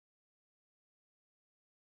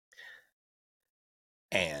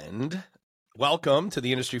And welcome to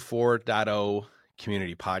the Industry 4.0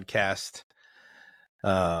 Community Podcast,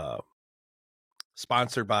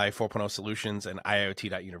 sponsored by 4.0 Solutions and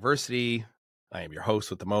IoT.University. I am your host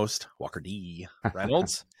with the most, Walker D.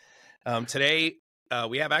 Reynolds. Today,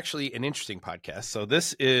 we have actually an interesting podcast. So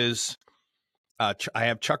this is, I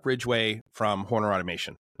have Chuck Ridgway from Horner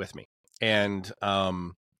Automation with me. And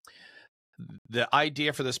the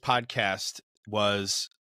idea for this podcast was,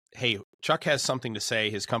 hey, Chuck has something to say.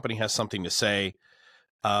 His company has something to say.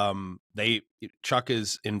 Chuck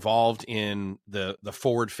is involved in the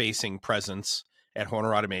forward-facing presence at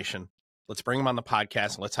Horner Automation. Let's bring him on the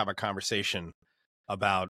podcast and let's have a conversation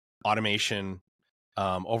about automation,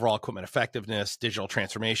 overall equipment effectiveness, digital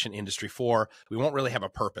transformation, Industry 4. We won't really have a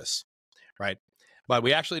purpose, right? But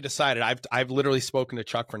we actually decided, I've literally spoken to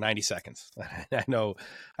Chuck for 90 seconds. I know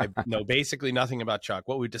basically nothing about Chuck.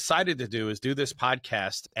 What we decided to do is do this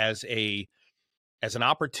podcast as an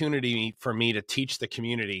opportunity for me to teach the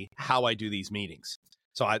community how I do these meetings.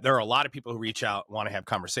 So there are a lot of people who reach out, want to have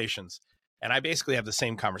conversations, and I basically have the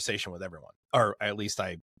same conversation with everyone, or at least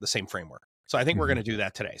the same framework. So I think we're going to do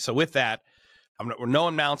that today. So with that, no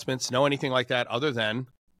announcements, no anything like that, other than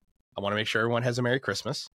I want to make sure everyone has a Merry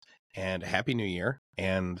Christmas and a Happy New Year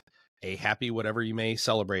and a happy whatever you may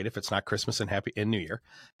celebrate if it's not Christmas and New Year.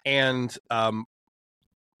 And I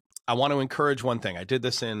want to encourage one thing. I did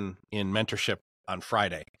this in mentorship on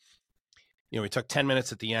Friday. We took 10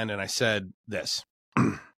 minutes at the end and I said this.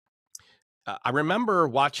 I remember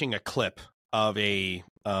watching a clip of I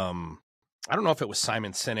don't know if it was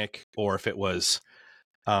Simon Sinek or if it was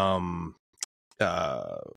one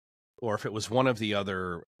of the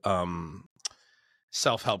other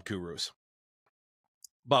self-help gurus.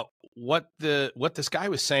 But what this guy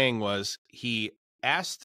was saying was he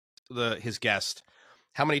asked his guest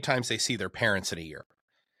how many times they see their parents in a year.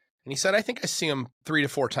 And he said, I think I see them 3 to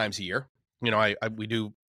 4 times a year. We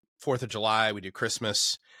do 4th of July, we do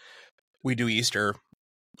Christmas, we do Easter.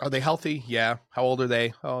 Are they healthy? Yeah. How old are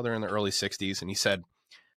they? Oh, they're in their early 60s. And he said,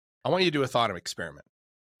 I want you to do a thought experiment.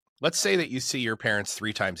 Let's say that you see your parents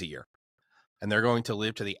 3 times a year and they're going to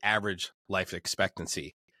live to the average life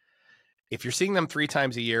expectancy. If you're seeing them 3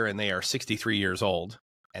 times a year and they are 63 years old,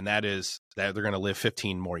 and that is that they're going to live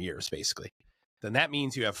 15 more years, basically, then that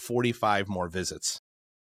means you have 45 more visits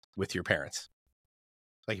with your parents.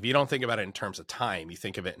 Like, if you don't think about it in terms of time, you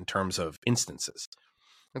think of it in terms of instances.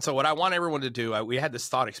 And so what I want everyone to do, we had this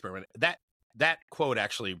thought experiment. That quote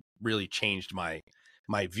actually really changed my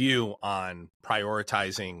view on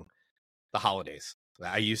prioritizing the holidays.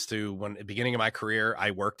 I used to, at the beginning of my career, I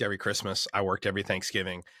worked every Christmas. I worked every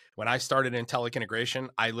Thanksgiving. When I started Intellic Integration,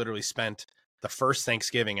 I literally spent the first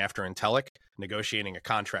Thanksgiving after Intellic negotiating a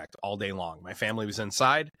contract all day long. My family was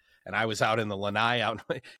inside, and I was out in the lanai,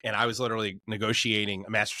 and I was literally negotiating a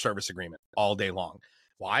master service agreement all day long.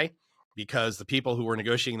 Why? Because the people who were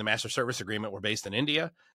negotiating the master service agreement were based in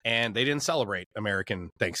India, and they didn't celebrate American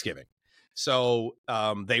Thanksgiving. So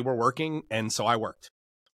they were working, and so I worked.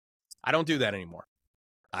 I don't do that anymore.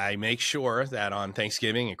 I make sure that on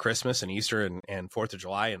Thanksgiving and Christmas and Easter and 4th of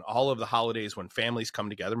July and all of the holidays when families come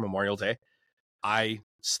together, Memorial Day, I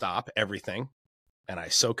stop everything and I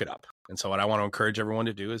soak it up. And so what I want to encourage everyone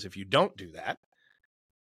to do is, if you don't do that,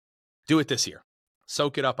 do it this year.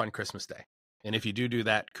 Soak it up on Christmas Day. And if you do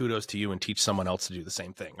that, kudos to you, and teach someone else to do the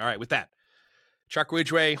same thing. All right, with that, Chuck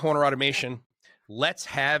Ridgway, Horner Automation, let's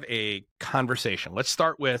have a conversation. Let's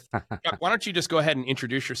start with, Chuck, why don't you just go ahead and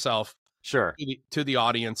introduce yourself? Sure. To the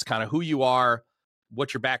audience, kind of who you are,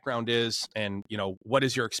 what your background is, and what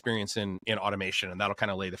is your experience in automation, and that'll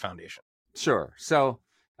kind of lay the foundation. Sure. So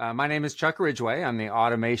my name is Chuck Ridgway. I'm the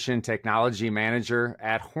Automation Technology Manager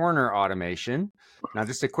at Horner Automation. Now,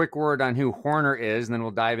 just a quick word on who Horner is, and then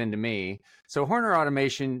we'll dive into me. So Horner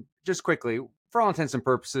Automation, just quickly, for all intents and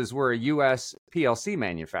purposes, we're a U.S. PLC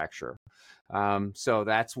manufacturer. So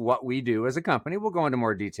that's what we do as a company. We'll go into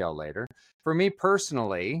more detail later. For me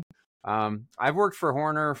personally, I've worked for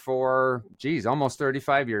Horner for, almost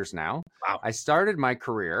 35 years now. Wow. I started my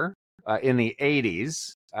career in the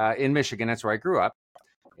 80s in Michigan. That's where I grew up.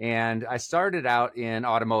 And I started out in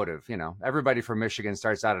automotive. Everybody from Michigan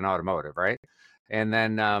starts out in automotive, right? And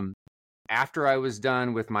then after I was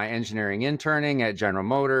done with my engineering interning at General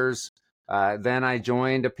Motors, then I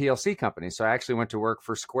joined a PLC company. So I actually went to work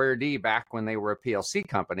for Square D back when they were a PLC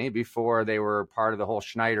company, before they were part of the whole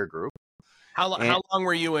Schneider group. How long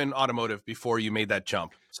were you in automotive before you made that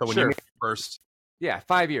jump? So when you made first... Yeah,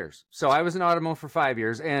 5 years. So I was in automotive for 5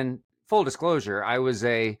 years. And full disclosure, I was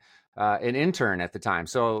an intern at the time.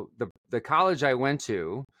 So the college I went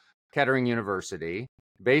to, Kettering University,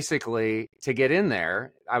 basically to get in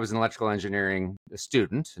there, I was an electrical engineering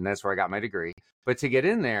student, and that's where I got my degree. But to get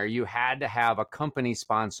in there, you had to have a company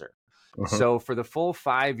sponsor. So for the full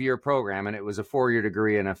 5-year program, and it was a 4-year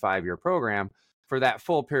degree and a 5-year program, for that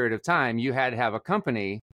full period of time, you had to have a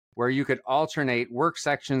company where you could alternate work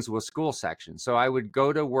sections with school sections. So I would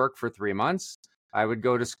go to work for 3 months. I would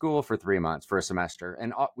go to school for 3 months for a semester.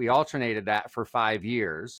 And we alternated that for 5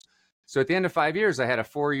 years. So at the end of 5 years, I had a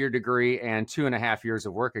 4-year degree and 2.5 years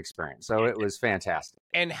of work experience. So it was fantastic.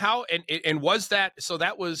 And how, and was that, so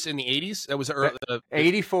that was in the 80s? That was early,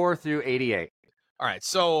 84 through 88. All right.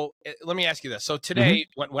 So let me ask you this. So today,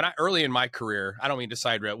 when I, early in my career, I don't mean to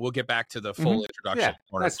side rail, we'll get back to the full introduction.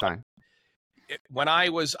 Yeah, that's fine. When I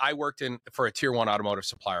worked for a tier 1 automotive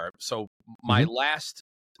supplier. So my last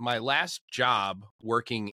job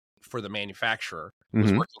working for the manufacturer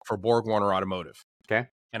was working for Borg Warner Automotive. Okay.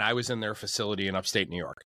 And I was in their facility in upstate New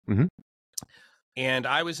York. And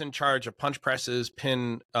I was in charge of punch presses,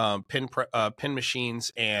 pin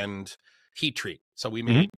machines, and heat treat. So we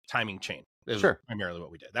made timing chain. That was primarily what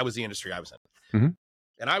we did. That was the industry I was in.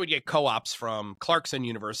 And I would get co-ops from Clarkson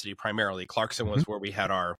University primarily. Clarkson was where we had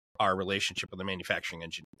our relationship with the manufacturing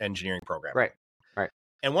engineering program. Right.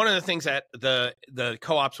 And one of the things that the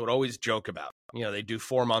co-ops would always joke about, they do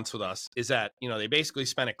 4 months with us, is that, they basically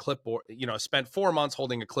spent 4 months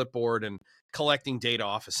holding a clipboard and collecting data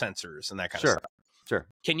off of sensors and that kind of stuff. Sure.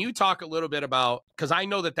 Can you talk a little bit about, because I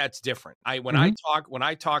know that that's different. When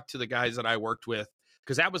I talk to the guys that I worked with,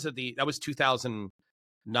 because that was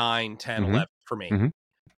 2009, 10, 11 for me.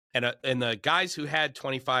 And the guys who had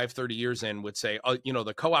 25, 30 years in would say,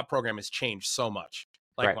 the co-op program has changed so much.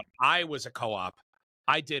 Like when I was a co-op,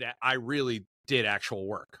 I really did actual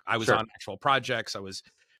work. I was on actual projects.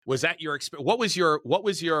 Was that your experience? What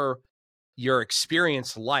was your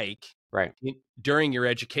experience like during your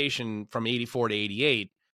education from 84 to 88,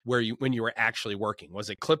 when you were actually working? Was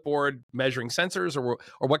it clipboard measuring sensors, or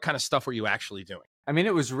what kind of stuff were you actually doing? I mean,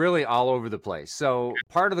 it was really all over the place. So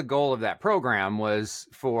part of the goal of that program was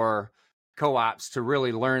for co-ops to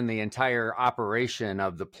really learn the entire operation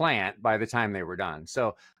of the plant by the time they were done.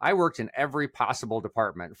 So I worked in every possible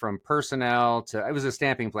department, from personnel to, it was a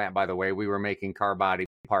stamping plant, by the way. We were making car body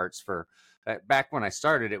parts for, back when I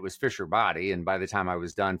started, it was Fisher Body. And by the time I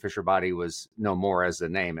was done, Fisher Body was no more as a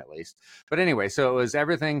name, at least. But anyway, so it was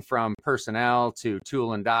everything from personnel to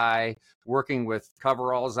tool and die, working with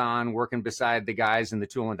coveralls on, working beside the guys in the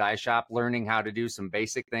tool and die shop, learning how to do some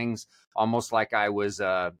basic things, almost like I was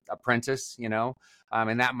a apprentice,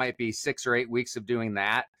 and that might be 6 or 8 weeks of doing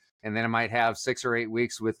that. And then I might have 6 or 8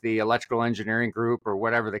 weeks with the electrical engineering group, or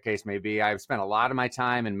whatever the case may be. I've spent a lot of my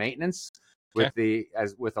time in maintenance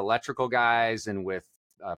with electrical guys and with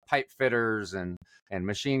pipe fitters and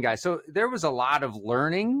machine guys. So there was a lot of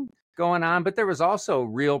learning going on, but there was also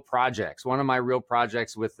real projects. One of my real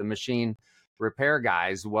projects with the machine repair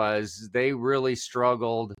guys was they really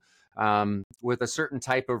struggled with a certain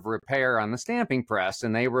type of repair on the stamping press,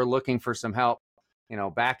 and they were looking for some help,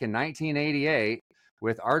 back in 1988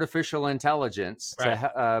 with artificial intelligence,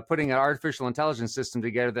 putting an artificial intelligence system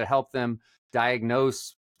together that helped them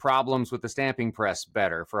diagnose problems with the stamping press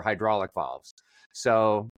better for hydraulic valves.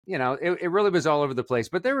 So, it really was all over the place,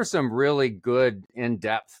 but there were some really good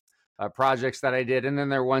in-depth projects that I did. And then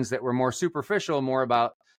there were ones that were more superficial, more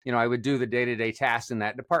about, I would do the day-to-day tasks in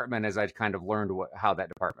that department as I kind of learned how that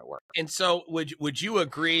department worked. And so would you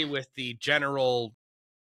agree with the general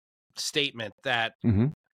statement that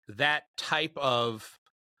that type of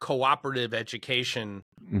cooperative education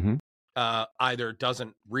either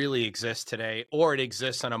doesn't really exist today, or it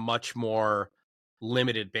exists on a much more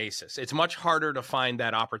limited basis? It's much harder to find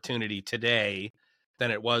that opportunity today than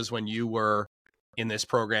it was when you were in this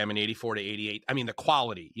program in 84 to 88. I mean, the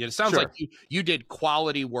quality, it sounds like you did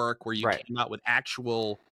quality work where you came out with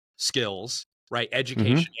actual skills, right?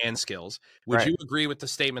 Education and skills. Would you agree with the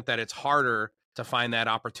statement that it's harder to find that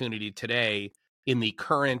opportunity today in the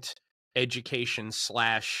current education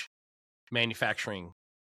 / manufacturing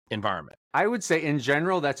environment? I would say in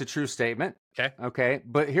general, that's a true statement. Okay.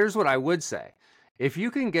 But here's what I would say. If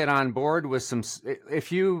you can get on board with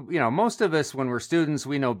most of us, when we're students,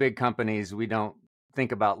 we know big companies. We don't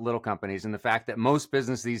think about little companies, and the fact that most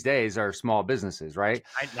business these days are small businesses, right?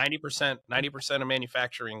 90% of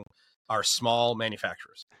manufacturing are small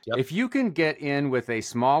manufacturers. If you can get in with a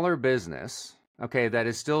smaller business, that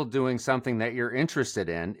is still doing something that you're interested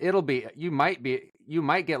in, you might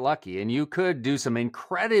get lucky, and you could do some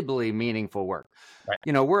incredibly meaningful work.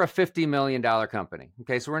 We're a $50 million company.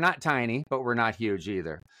 Okay. So we're not tiny, but we're not huge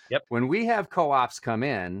either. When we have co-ops come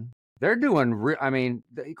in, They're doing, I mean,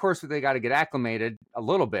 of course, they got to get acclimated a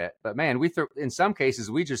little bit, but man, in some cases,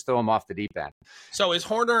 we just throw them off the deep end. So is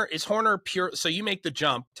Horner pure? So you make the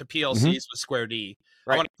jump to PLCs with Square D.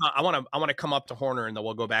 Right. I want to come up to Horner, and then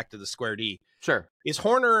we'll go back to the Square D. Sure. Is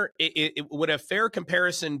Horner? Would a fair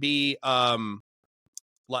comparison be Horner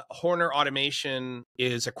automation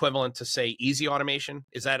is equivalent to, say, Easy Automation?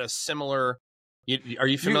 Is that a similar? Are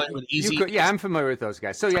you familiar with Easy? Yeah, I'm familiar with those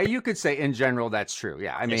guys. So yeah, you could say in general that's true.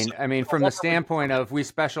 Yeah, I mean, from the standpoint of we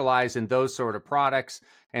specialize in those sort of products,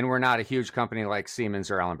 and we're not a huge company like Siemens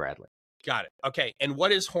or Allen Bradley. Got it. Okay, and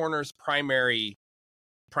what is Horner's primary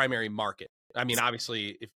market? I mean,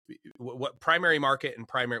 obviously, what primary market and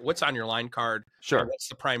what's on your line card? Sure. What's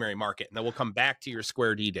the primary market? And then we'll come back to your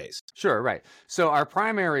Square D days. Sure, right. So our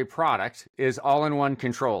primary product is all-in-one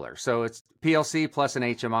controller. So it's PLC plus an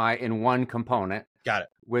HMI in one component. Got it.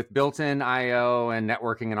 With built-in I/O and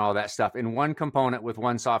networking and all that stuff in one component with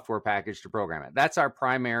one software package to program it. That's our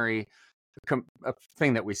primary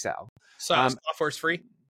thing that we sell. So software's free?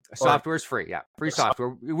 Software is free, yeah, free software.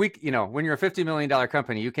 When you're a $50 million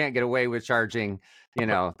company, you can't get away with charging,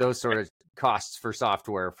 those sort of costs for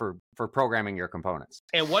software for programming your components.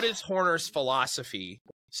 And what is Horner's philosophy?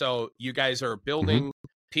 So you guys are building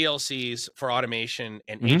PLCs for automation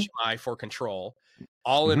and HMI for control,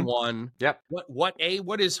 all in one. Yep. What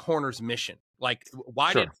is Horner's mission? Like,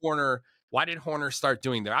 why did Horner start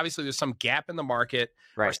doing that? Obviously, there's some gap in the market,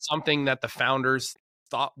 or something that the founders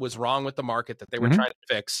thought was wrong with the market that they were trying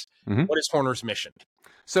to fix. What is Horner's mission?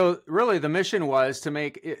 So really the mission was to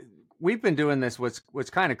make it, we've been doing this. What's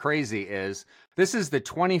kind of crazy is this is the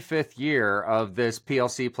 25th year of this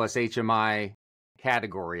PLC plus HMI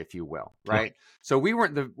category, if you will, right? So we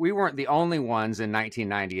weren't the only ones in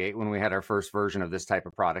 1998 when we had our first version of this type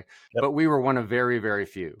of product, but we were one of very, very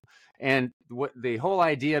few. And what the whole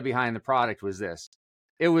idea behind the product was this: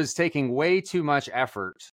 it was taking way too much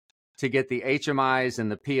effort to get the HMIs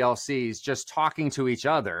and the PLCs just talking to each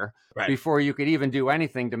other before you could even do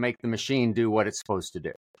anything to make the machine do what it's supposed to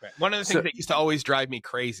do. Right. One of the things that used to always drive me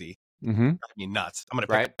crazy, drive me nuts. I'm going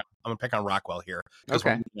to pick on Rockwell here because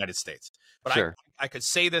we're in the United States. But I could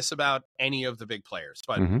say this about any of the big players,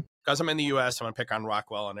 but because I'm in the US, I'm going to pick on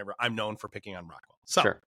Rockwell, and I'm known for picking on Rockwell.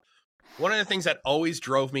 So one of the things that always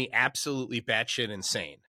drove me absolutely batshit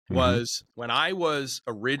insane was when I was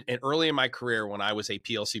early in my career, when I was a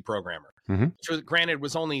PLC programmer, which was, granted,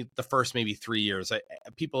 was only the first maybe 3 years.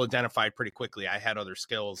 People identified pretty quickly I had other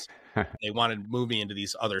skills. They wanted to move me into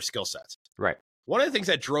these other skill sets. Right. One of the things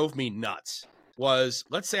that drove me nuts was,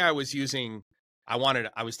 let's say I was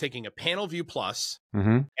taking a Panel View Plus,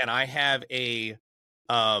 and I have a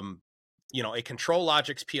Control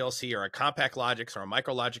Logix PLC or a Compact Logix or a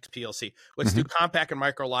Micro Logix PLC. Let's do Compact and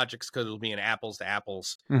Micro Logix because it'll be an apples to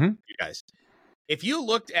apples. You guys, if you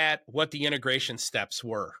looked at what the integration steps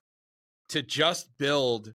were to just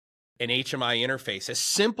build an HMI interface, a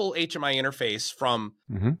simple HMI interface from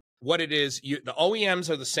what it is, the OEMs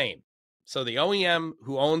are the same. So the OEM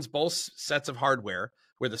who owns both sets of hardware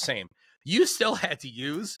were the same. You still had to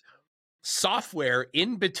use software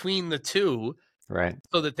in between the two,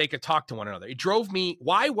 so that they could talk to one another. It drove me.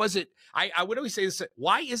 Why was it? I would always say this: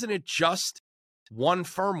 why isn't it just one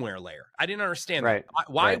firmware layer? I didn't understand that.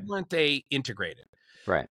 Why weren't they integrated?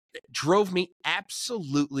 It drove me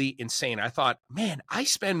absolutely insane. I thought, man, I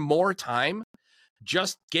spend more time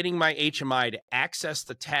just getting my HMI to access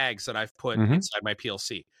the tags that I've put inside my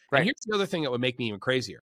PLC. And here's the other thing that would make me even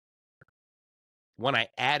crazier: when I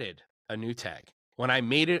added a new tag. When I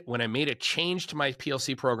made a change to my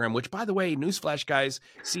PLC program, which, by the way, newsflash, guys,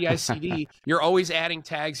 CI/CD, you're always adding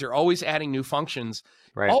tags, you're always adding new functions.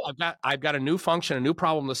 Oh, I've got a new function, a new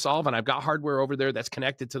problem to solve, and I've got hardware over there that's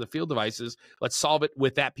connected to the field devices. Let's solve it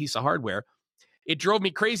with that piece of hardware. It drove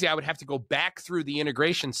me crazy. I would have to go back through the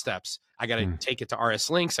integration steps. I got to take it to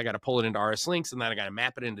RS Links. I got to pull it into RS Links, and then I got to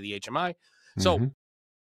map it into the HMI. So,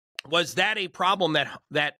 was that a problem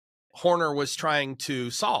that Horner was trying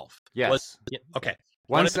to solve? Yes. Okay.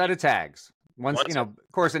 One set of tags. Of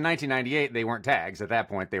course, in 1998, they weren't tags. At that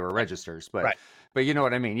point, they were registers. But you know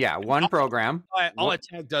what I mean? Yeah, one program. All a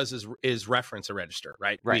tag does is reference a register,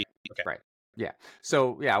 right? Right. Yeah.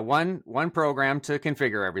 So, yeah, one program to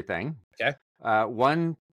configure everything. Okay.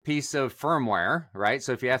 One piece of firmware, right?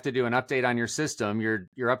 So if you have to do an update on your system, you're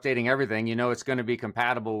updating everything. You know it's going to be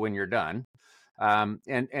compatible when you're done.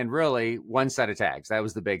 And really one set of tags. That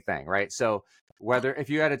was the big thing, right? So if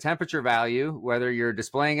you had a temperature value, whether you're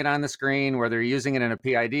displaying it on the screen, whether you're using it in a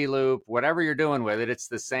PID loop, whatever you're doing with it, it's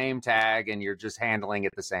the same tag and you're just handling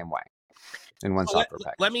it the same way in one software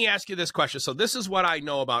package. Let me ask you this question. So this is what I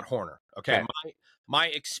know about Horner. Okay. my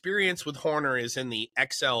experience with Horner is in the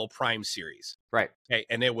XL Prime series. Right. Okay,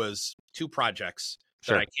 and it was 2 projects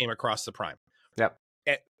Sure. that I came across the Prime. Yep.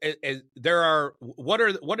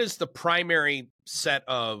 What is the primary set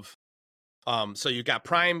of so you've got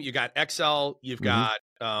Prime, you got XL, you've got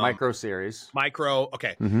Micro series. Micro,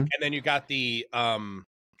 okay. Mm-hmm. And then you got the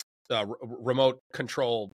remote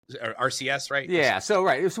control RCS, right? Yeah. So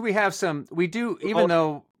we have some. We do,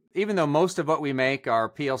 even though most of what we make are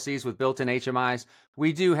PLCs with built-in HMIs,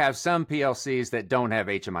 we do have some PLCs that don't have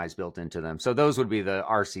HMIs built into them. So those would be the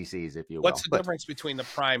RCCs, if you will. What's the difference between the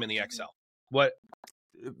Prime and the XL?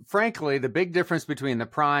 Frankly, the big difference between the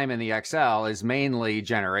Prime and the XL is mainly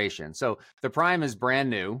generation. So the Prime is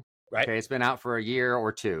brand new. Right. Okay, it's been out for a year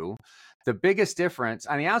or 2. The biggest difference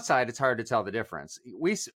on the outside, it's hard to tell the difference.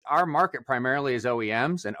 Our market primarily is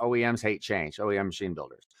OEMs, and OEMs hate change. OEM machine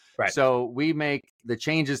builders. Right. So we make the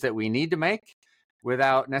changes that we need to make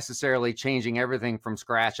without necessarily changing everything from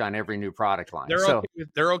scratch on every new product line.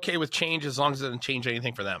 They're okay with change as long as it doesn't change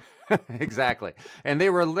anything for them. Exactly. And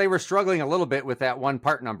they were struggling a little bit with that one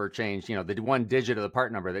part number change, the one digit of the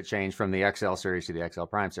part number that changed from the XL series to the XL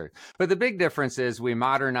Prime series. But the big difference is we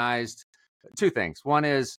modernized 2 things. One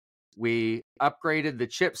is we upgraded the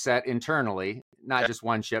chipset internally, not just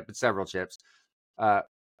one chip, but several chips.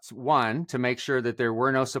 One, to make sure that there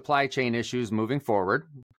were no supply chain issues moving forward,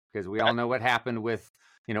 because we all know what happened with,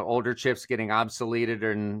 older chips getting obsoleted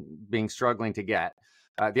and struggling to get.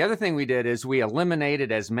 The other thing we did is we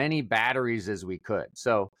eliminated as many batteries as we could.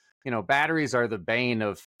 So, batteries are the bane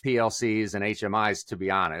of PLCs and HMIs, to be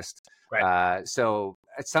honest. Right. So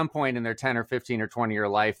at some point in their 10 or 15 or 20-year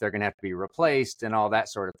life, they're going to have to be replaced and all that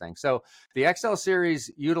sort of thing. So the XL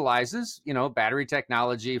series utilizes, battery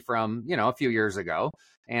technology from, a few years ago.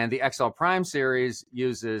 And the XL Prime series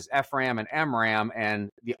uses FRAM and MRAM, and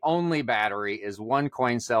the only battery is 1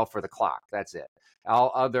 coin cell for the clock. That's it.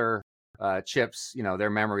 All other chips, their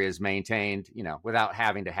memory is maintained, without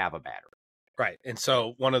having to have a battery. Right. And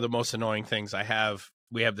so one of the most annoying things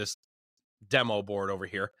we have this demo board over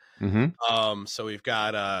here. Mm-hmm. So we've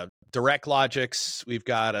got Direct Logics, we've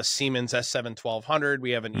got a Siemens S7-1200,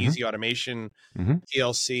 we have an Easy Automation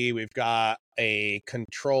PLC, we've got a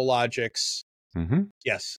Control Logics.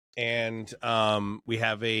 Yes. And we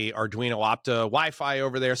have a Arduino Opta Wi-Fi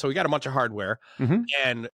over there. So we got a bunch of hardware,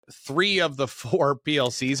 and 3 of the 4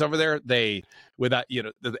 PLCs over there,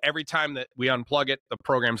 every time that we unplug it, the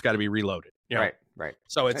program's got to be reloaded. Right.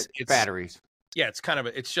 So it's batteries. Yeah,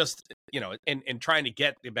 it's just, and trying to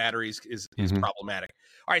get the batteries is problematic.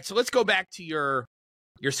 All right. So let's go back to your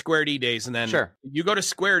Square D days. And then you go to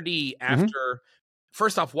Square D after,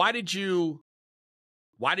 first off, why did you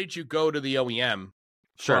go to the OEM?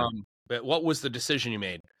 Sure. What was the decision you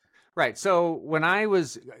made? Right. So when I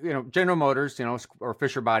was, General Motors, or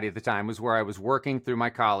Fisher Body at the time was where I was working through my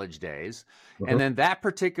college days. And then that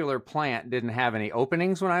particular plant didn't have any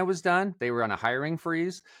openings when I was done. They were on a hiring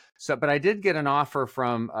freeze. But I did get an offer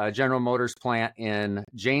from a General Motors plant in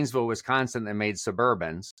Janesville, Wisconsin that made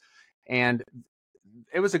Suburbans. And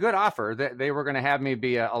it was a good offer. That they were going to have me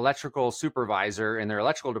be an electrical supervisor in their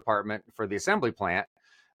electrical department for the assembly plant.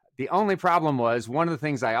 The only problem was, one of the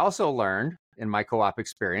things I also learned in my co-op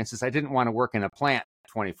experience is I didn't want to work in a plant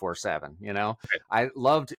 24/7. I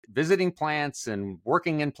loved visiting plants and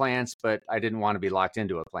working in plants, but I didn't want to be locked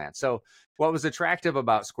into a plant. So what was attractive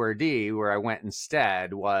about Square D, where I went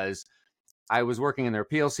instead, was I was working in their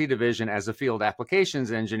PLC division as a field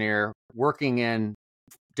applications engineer, working in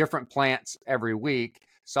different plants every week,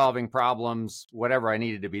 solving problems, whatever I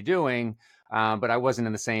needed to be doing. But I wasn't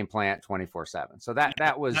in the same plant 24/7. So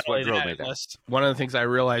that was what drove me there. One of the things I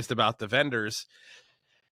realized about the vendors,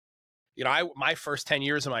 my first 10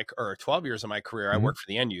 years of 12 years of my career, I worked for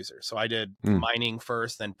the end user. So I did mining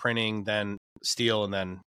first, then printing, then steel, and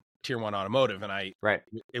then tier 1 automotive. And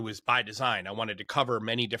it was by design. I wanted to cover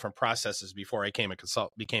many different processes before I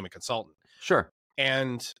became a consultant. Sure.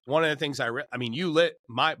 And one of the things you lit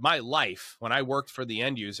my life when I worked for the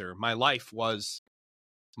end user. My life was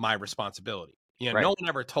my responsibility. No one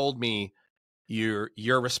ever told me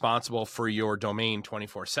you're responsible for your domain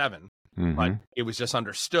 24/7, but it was just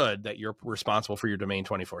understood that you're responsible for your domain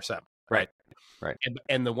 24/7. Right.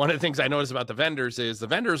 And one of the things I noticed about the vendors is the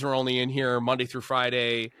vendors were only in here Monday through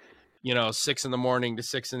Friday, 6 in the morning to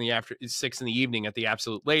 6 in the evening at the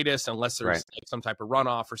absolute latest, unless there's some type of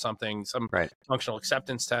runoff or something, some functional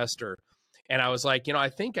acceptance test and I was like, I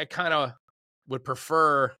think I kind of would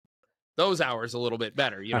prefer those hours a little bit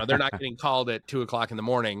better. They're not getting called at 2:00 in the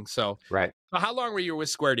morning. So, how long were you with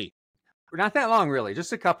Square D? Not that long, really,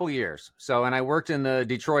 just a couple years. So, and I worked in the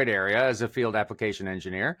Detroit area as a field application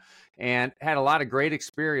engineer and had a lot of great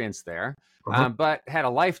experience there, but had a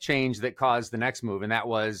life change that caused the next move. And that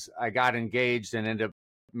was I got engaged and ended up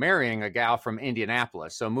marrying a gal from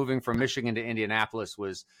Indianapolis. So moving from Michigan to Indianapolis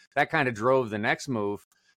that kind of drove the next move.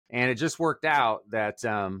 And it just worked out that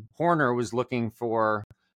Horner was looking for,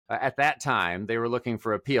 at that time, they were looking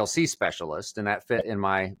for a PLC specialist, and that fit in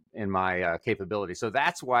my capability. So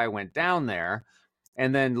that's why I went down there.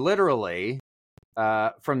 And then literally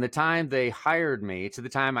from the time they hired me to the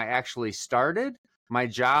time I actually started, my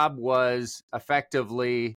job was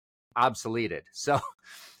effectively obsoleted. So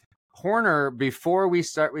Horner, before we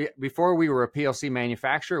were a PLC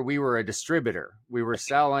manufacturer, we were a distributor. We were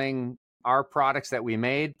selling our products that we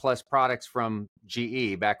made plus products from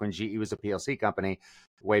GE back when GE was a PLC company,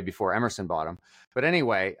 way before Emerson bought them. But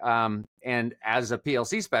anyway, and as a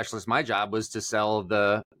PLC specialist, my job was to sell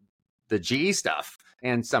the GE stuff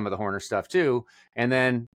and some of the Horner stuff too. And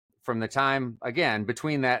then from the time, again,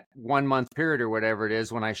 between that 1 month period or whatever it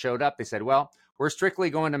is, when I showed up, they said, well, we're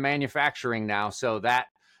strictly going to manufacturing now, so that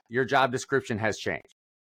your job description has changed.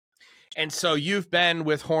 And so you've been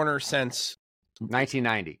with Horner since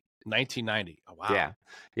 1990. 1990. Oh, wow.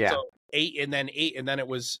 Yeah. So eight, and then it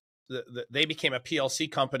was they became a PLC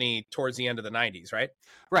company towards the end of the 90s, right?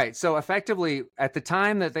 Right. So effectively, at the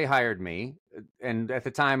time that they hired me, and at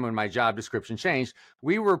the time when my job description changed,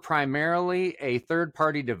 we were primarily a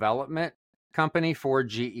third-party development company for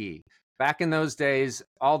GE. Back in those days,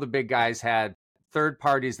 all the big guys had third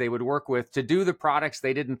parties they would work with to do the products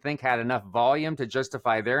they didn't think had enough volume to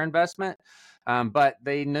justify their investment. But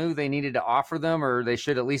they knew they needed to offer them, or they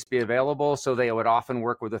should at least be available. So they would often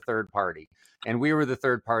work with a third party. And we were the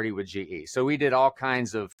third party with GE. So we did all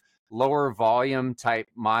kinds of lower volume type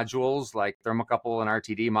modules like thermocouple and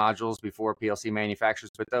RTD modules before PLC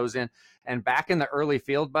manufacturers put those in. And back in the early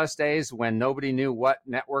field bus days, when nobody knew what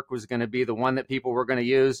network was going to be the one that people were going to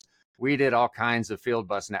use, we did all kinds of field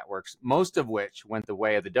bus networks, most of which went the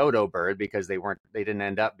way of the dodo bird because they didn't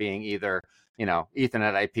end up being either,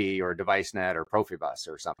 Ethernet IP or DeviceNet or Profibus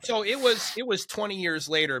or something. So it was 20 years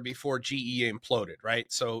later before GE imploded, right?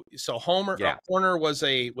 So Horner was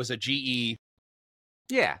a GE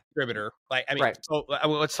distributor. Right. So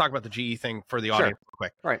let's talk about the GE thing for the audience real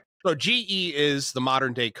quick. Right. So GE is the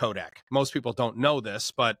modern day Kodak. Most people don't know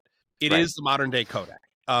this, but it is the modern day Kodak.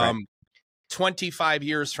 25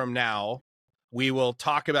 years from now, we will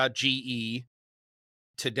talk about GE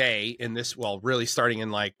today in this, really starting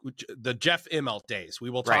in like the Jeff Immelt days.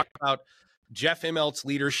 We will talk about Jeff Immelt's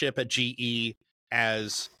leadership at GE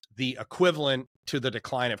as the equivalent to the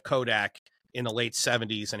decline of Kodak in the late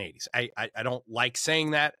 70s and 80s. I don't like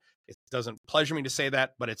saying that. It doesn't pleasure me to say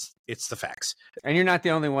that, but it's the facts. And you're not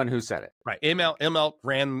the only one who said it. Right. Immelt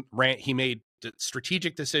ran, he made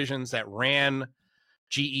strategic decisions that ran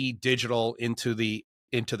GE Digital into the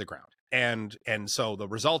ground. And so the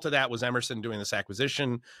result of that was Emerson doing this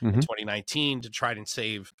acquisition in 2019 to try and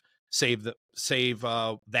save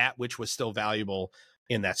that which was still valuable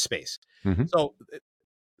in that space. So,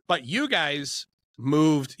 but you guys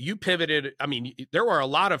you pivoted. I mean, there were a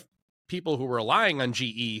lot of people who were relying on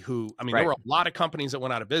GE there were a lot of companies that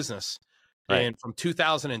went out of business and from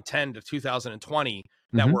 2010 to 2020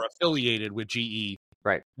 that were affiliated with GE.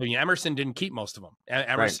 Right. I mean, Emerson didn't keep most of them.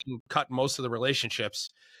 Emerson cut most of the relationships.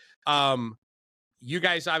 You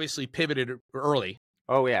guys obviously pivoted early.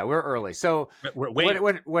 Oh yeah, we're early. So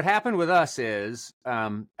what happened with us is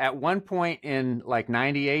at one point in like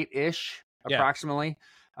 98-ish approximately,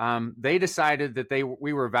 they decided that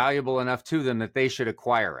we were valuable enough to them that they should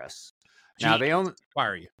acquire us. Now they only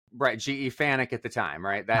acquire you. Right, GE Fanuc at the time,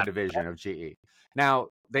 right? That division of GE. Now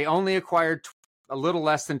they only acquired a little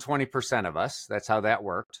less than 20% of us. That's how that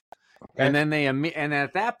worked. Okay. And then and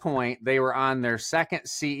at that point, they were on their second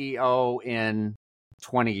CEO in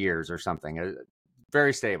 20 years or something,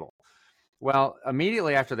 very stable. Well,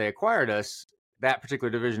 immediately after they acquired us, that particular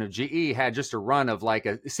division of GE had just a run of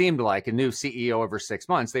it seemed like a new CEO over 6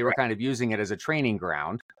 months. They were kind of using it as a training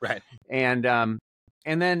ground. Right. And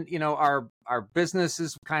then, our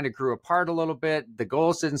businesses kind of grew apart a little bit. The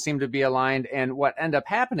goals didn't seem to be aligned. And what ended up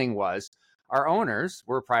happening was our owners,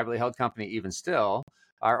 we're a privately held company even still,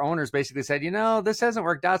 our owners basically said, this hasn't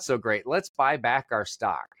worked out so great. Let's buy back our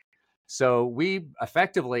stock. So we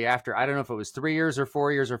effectively, after, I don't know if it was 3 years or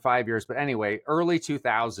 4 years or 5 years, but anyway, early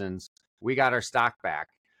 2000s, we got our stock back.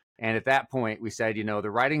 And at that point, we said,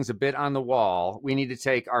 the writing's a bit on the wall. We need to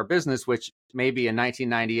take our business, which maybe in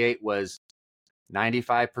 1998 was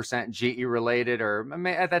 95% GE related, or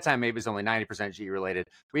at that time, maybe it was only 90% GE related.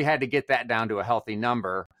 We had to get that down to a healthy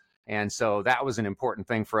number. And so that was an important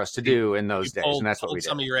thing for us to do in those days. And that's what we did.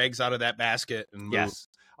 Some of your eggs out of that basket and move. Yes.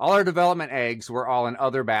 All our development eggs were all in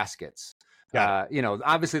other baskets.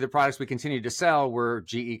 Obviously the products we continued to sell were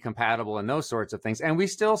GE compatible and those sorts of things. And we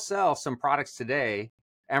still sell some products today,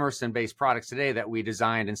 Emerson-based products today that we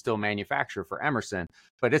designed and still manufacture for Emerson,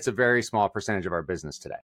 but it's a very small percentage of our business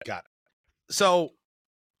today. Got it. So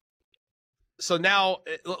now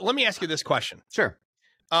let me ask you this question. Sure.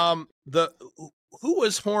 Who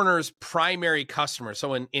was Horner's primary customer?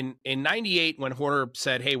 So in 98, when Horner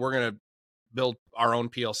said, hey, we're going to build our own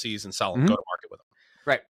PLCs and sell them, go to market with them.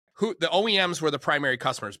 Right. The OEMs were the primary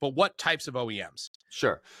customers, but what types of OEMs?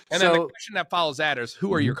 Sure. And then the question that follows that is,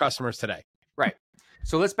 who are your customers today? Right.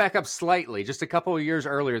 So let's back up slightly, just a couple of years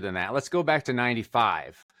earlier than that. Let's go back to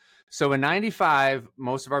 95. So in 95,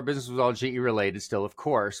 most of our business was all GE related still, of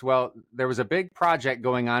course. Well, there was a big project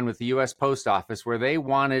going on with the U.S. Post Office where they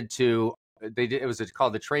wanted to, it was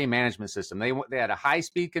called the tray management system. They had a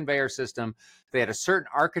high-speed conveyor system. They had a certain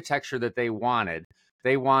architecture that they wanted.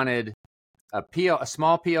 They wanted a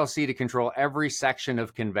small PLC to control every section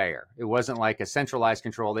of conveyor. It wasn't like a centralized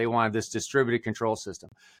control. They wanted this distributed control system.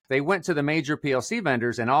 They went to the major PLC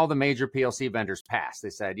vendors, and all the major PLC vendors passed. They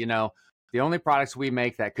said, the only products we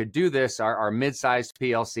make that could do this are mid-sized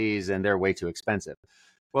PLCs, and they're way too expensive.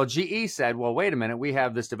 Well, GE said, well, wait a minute, we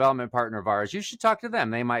have this development partner of ours. You should talk to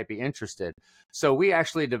them. They might be interested. So we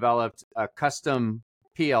actually developed a custom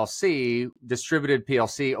PLC, distributed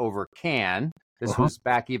PLC over CAN. This was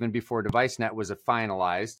back even before DeviceNet was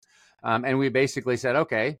finalized. And we basically said,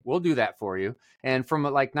 okay, we'll do that for you. And from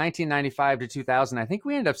like 1995 to 2000, I think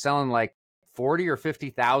we ended up selling like 40 or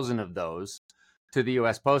 50,000 of those to the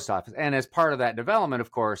U.S. Post Office. And as part of that development, of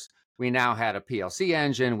course, we now had a PLC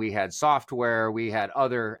engine, we had software, we had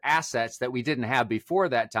other assets that we didn't have before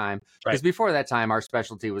that time. Because before that time, our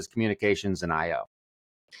specialty was communications and I/O.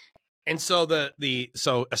 And so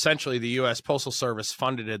so essentially the U.S. Postal Service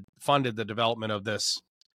funded the development of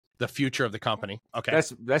the future of the company. Okay,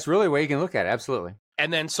 that's really a way you can look at it. Absolutely.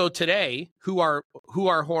 And then so today, who are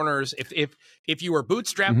Horner's? If you were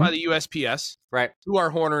bootstrapped by the USPS, right? Who are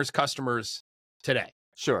Horner's customers today?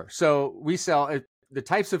 Sure. So we sell the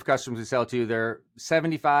types of customers we sell to. They're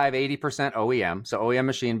 75, 80% OEM. So OEM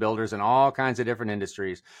machine builders in all kinds of different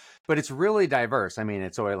industries. But it's really diverse. I mean,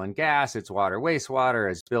 it's oil and gas, it's water, wastewater,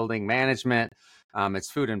 it's building management, it's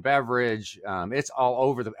food and beverage, it's all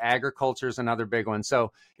over. The agriculture is another big one.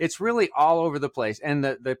 So it's really all over the place. And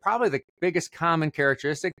the probably the biggest common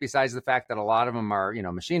characteristic, besides the fact that a lot of them are,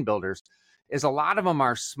 machine builders, is a lot of them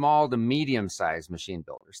are small to medium-sized machine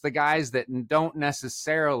builders. The guys that don't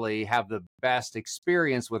necessarily have the best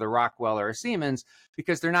experience with a Rockwell or a Siemens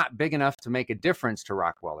because they're not big enough to make a difference to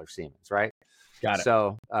Rockwell or Siemens, right? Got it.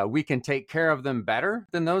 So we can take care of them better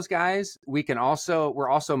than those guys. We're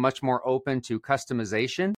also much more open to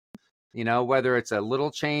customization, whether it's a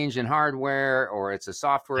little change in hardware or it's a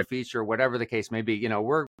software feature, whatever the case may be.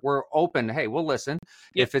 We're open. Hey, we'll listen.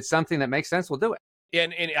 Yeah. If it's something that makes sense, we'll do it.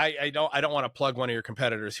 And I don't want to plug one of your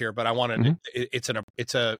competitors here, but I wanted it's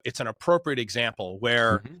an appropriate example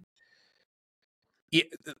where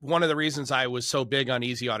one of the reasons I was so big on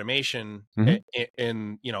easy automation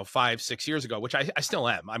in 5-6 years ago, which I still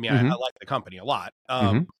am. I mean, I like the company a lot.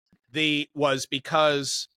 Was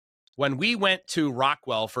because when we went to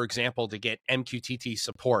Rockwell, for example, to get MQTT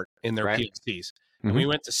support in their PLCs, and we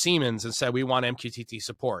went to Siemens and said we want MQTT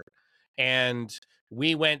support, and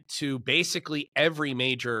we went to basically every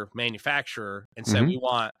major manufacturer and said we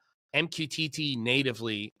want MQTT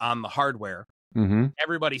natively on the hardware.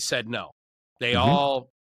 Everybody said no. They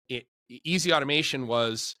easy automation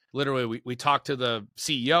was literally, we talked to the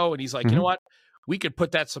CEO and he's like, you know what? We could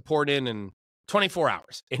put that support in 24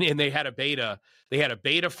 hours. And they had a beta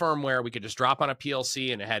firmware. We could just drop on a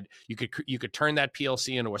PLC and you could turn that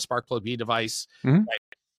PLC into a SparkPlug B device. Right?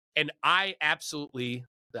 And I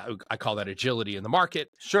call that agility in the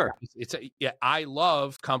market. Sure. I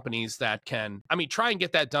love companies that can, try and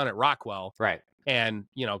get that done at Rockwell. Right. And,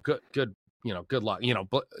 good luck,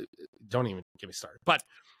 but don't even get me started. But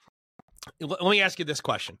let me ask you this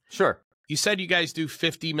question. Sure. You said you guys do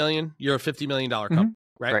 50 million. You're a $50 million company,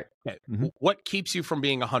 right? Right. Okay. What keeps you from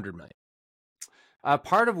being 100 million?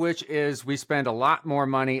 Part of which is we spend a lot more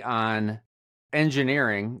money on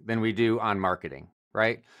engineering than we do on marketing,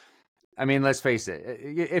 right? I mean, let's face it.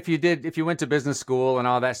 If you went to business school and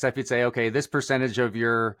all that stuff, you'd say, okay, this percentage of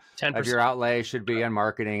your 10%. outlay should be on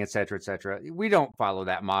marketing, et cetera, et cetera. We don't follow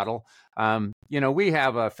that model. We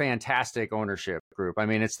have a fantastic ownership group. I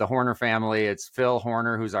mean, it's the Horner family. It's Phil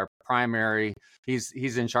Horner, who's our primary.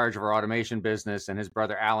 He's in charge of our automation business, and his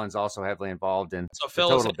brother Alan's also heavily involved in the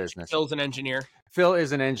total business. Phil's an engineer. Phil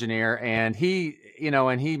is an engineer, and he's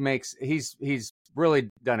really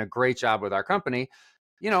done a great job with our company.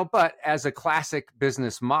 But as a classic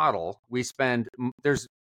business model, we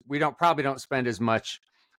probably don't spend as much,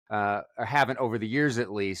 or haven't over the years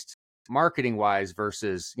at least, marketing wise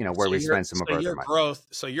versus where we spend some of our money.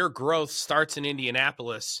 So your growth starts in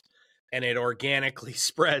Indianapolis, and it organically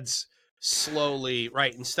spreads slowly,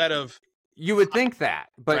 right? Instead of you would think that,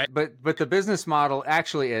 but right? but the business model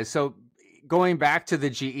actually is so. Going back to the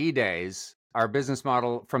GE days, our business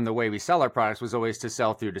model from the way we sell our products was always to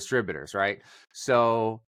sell through distributors, right?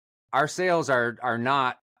 So our sales are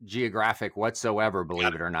not geographic whatsoever,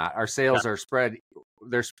 believe it or not. Our sales are spread.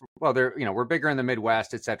 We're bigger in the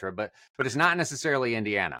Midwest, et cetera, but it's not necessarily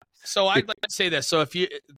Indiana. So I'd like to say this. So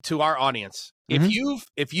to our audience,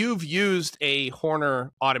 if you've used a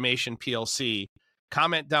Horner Automation PLC,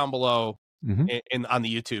 comment down below on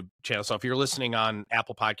the YouTube channel. So if you're listening on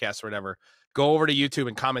Apple Podcasts or whatever, go over to YouTube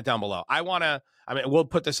and comment down below. We'll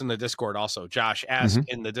put this in the Discord also. Josh, ask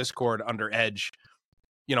in the Discord under Edge,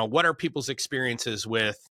 what are people's experiences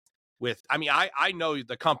with, I know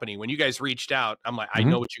the company. When you guys reached out, I'm like, I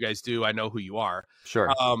know what you guys do. I know who you are.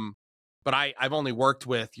 Sure. But I've only worked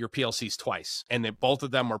with your PLCs twice, and both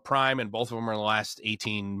of them were prime, and both of them are in the last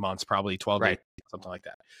 18 months, probably 12 days, something like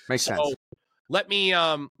that. Makes sense. Let me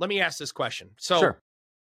ask this question. So sure.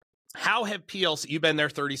 How have PLC, you've been there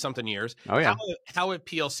 30 something years. Oh yeah. How have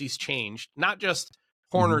PLCs changed? Not just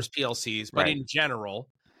Horner's PLCs, but in general.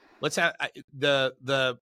 Let's have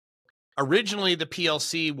originally the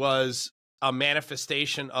PLC was a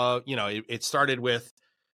manifestation of, it started with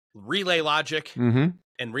relay logic,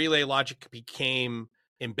 and relay logic became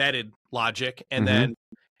embedded logic, and then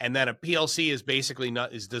a PLC is basically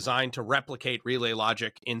is designed to replicate relay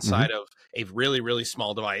logic inside of a really, really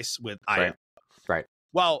small device with I/O. Right.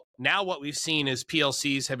 Well, now what we've seen is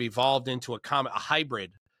PLCs have evolved into a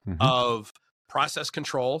hybrid of process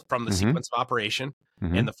control from the sequence of operation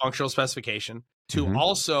and the functional specification to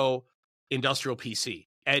also industrial PC,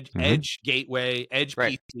 edge gateway, edge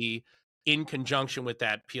PC in conjunction with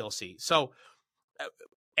that PLC. So,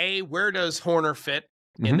 where does Horner fit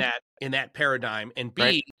in that paradigm? And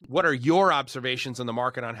B, what are your observations in the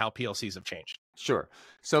market on how PLCs have changed? Sure.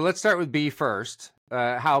 So let's start with B first.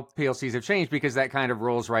 How PLCs have changed, because that kind of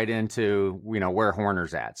rolls right into where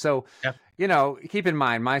Horner's at. So keep in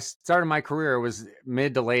mind, my start of my career was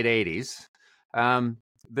mid to late 80s.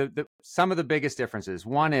 Some of the biggest differences,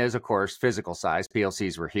 one is, of course, physical size.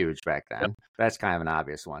 PLCs were huge back then. That's kind of an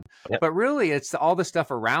obvious one. But really, it's all the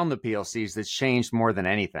stuff around the PLCs that's changed more than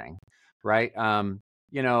anything, right?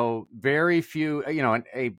 Very few,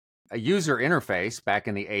 a user interface back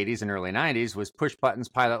in the 80s and early 90s was push buttons,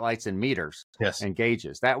 pilot lights, and meters and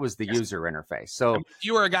gauges. That was the user interface. So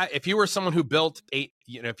if you were someone who built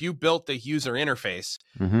if you built the user interface,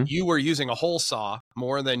 you were using a hole saw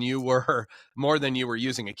more than you were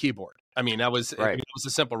using a keyboard. I mean, that was it was a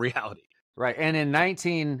simple reality. Right. And in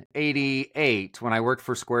 1988, when I worked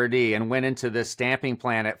for Square D and went into this stamping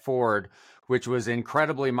plant at Ford, which was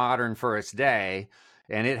incredibly modern for its day,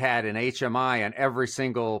 and it had an HMI on every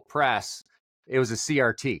single press, it was a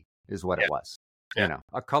CRT is what it was.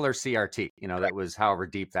 A color CRT, that was however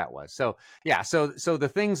deep that was. So, so the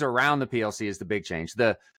things around the PLC is the big change.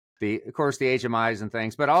 Of course, the HMIs and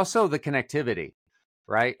things, but also the connectivity,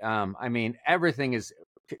 right? Everything is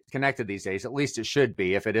connected these days. At least it should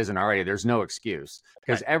be. If it isn't already, there's no excuse,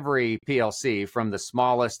 because every PLC, from the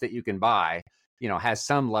smallest that you can buy, has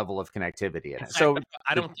some level of connectivity in it. So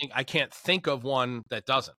I can't think of one that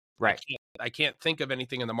doesn't. Right. I can't think of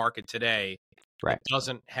anything in the market today that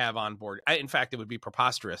doesn't have onboard. In fact, it would be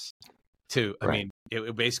preposterous to, it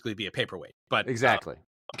would basically be a paperweight, but exactly.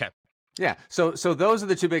 Okay. Yeah. So those are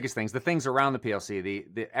the two biggest things, the things around the PLC,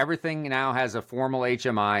 the everything now has a formal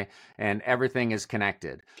HMI and everything is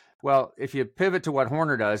connected. Well, if you pivot to what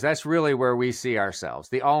Horner does, that's really where we see ourselves.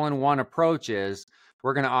 The all-in-one approach is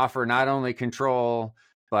we're going to offer not only control,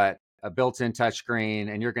 but a built-in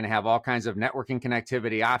touchscreen, and you're going to have all kinds of networking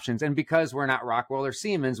connectivity options. And because we're not Rockwell or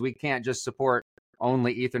Siemens, we can't just support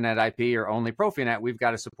only Ethernet IP or only Profinet. We've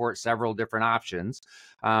got to support several different options.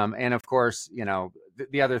 And of course,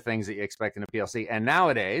 the other things that you expect in a PLC. And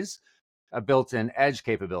nowadays, a built-in edge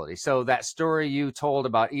capability. So that story you told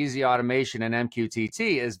about easy automation and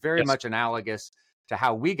MQTT is very much analogous to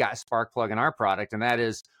how we got Sparkplug in our product. And that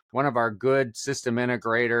is one of our good system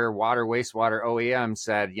integrator, water, wastewater OEM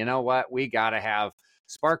said, you know what, we got to have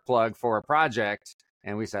Sparkplug for a project.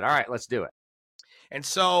 And we said, all right, let's do it. And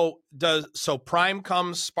so Prime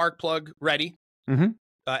comes Sparkplug ready. Mm-hmm.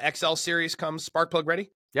 XL series comes Sparkplug ready.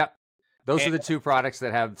 Yep. Those are the two products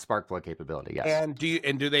that have Sparkplug capability. Yes. And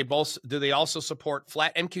do they also support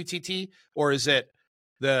flat MQTT, or is it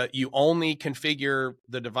you only configure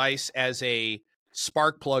the device as a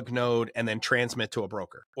Sparkplug node and then transmit to a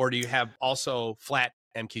broker, or do you have also flat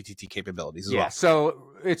MQTT capabilities as well?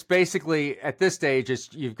 So it's basically at this stage,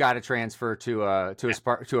 you've got to transfer to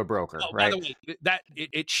a broker, right? By the way,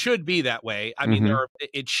 it should be that way. I mean,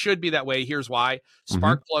 it should be that way. Here's why: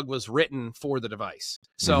 Sparkplug was written for the device,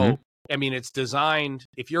 so I mean, it's designed.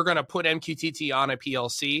 If you're going to put MQTT on a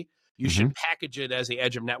PLC, you should package it as the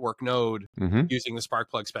edge of network node using the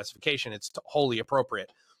Sparkplug specification. It's wholly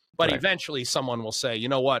appropriate. But eventually someone will say, you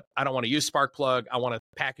know what, I don't want to use Sparkplug. I want to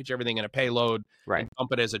package everything in a payload and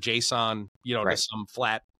dump it as a JSON, to some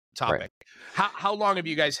flat topic. How long have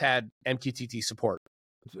you guys had MQTT support?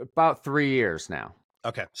 About 3 years now.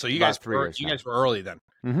 Okay. So you guys were early then.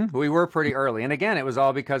 We were pretty early. And again, it was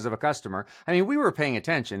all because of a customer. I mean, we were paying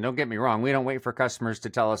attention. Don't get me wrong. We don't wait for customers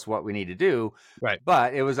to tell us what we need to do. Right.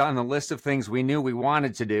 But it was on the list of things we knew we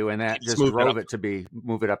wanted to do. And that just drove it to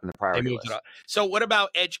move it up in the priority list. So what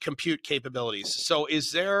about edge compute capabilities? So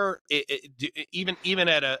is there, even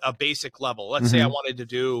at a basic level, let's say I want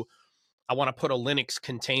to put a Linux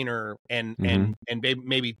container and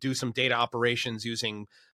maybe do some data operations using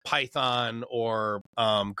Python or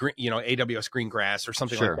AWS Greengrass or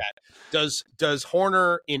something like that. Does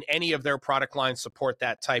Horner in any of their product lines support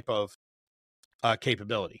that type of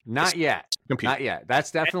capability? Not yet. Not yet. That's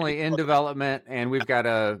definitely in development, and we've got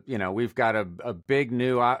a big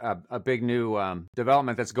new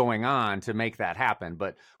development that's going on to make that happen,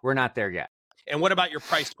 but we're not there yet. And what about your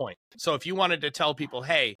price point? So if you wanted to tell people,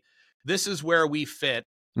 hey, this is where we fit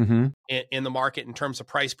in the market in terms of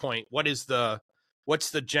price point, what's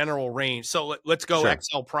the general range? So let's go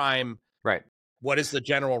XL Prime. Right. What is the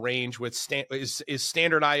general range with is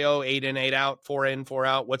standard IO 8 in, 8 out, 4 in, 4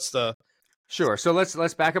 out? What's the Sure. So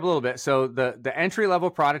let's back up a little bit. So the entry level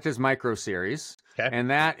product is Micro Series, and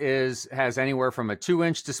that has anywhere from a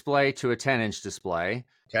 2-inch display to a 10-inch display.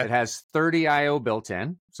 It has 30 IO built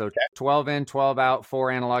in, so 12 in, 12 out,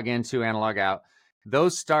 4 analog in, 2 analog out.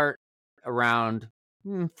 Those start around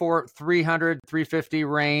 300, 350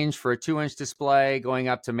 range for a 2-inch display, going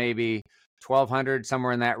up to maybe 1200,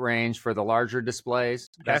 somewhere in that range for the larger displays.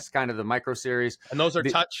 That's kind of the Micro Series. And those are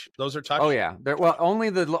touch? Those are touch? Oh yeah. Only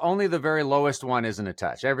the very lowest one isn't a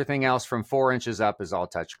touch. Everything else from 4 inches up is all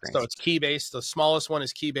touchscreen. So it's key based. The smallest one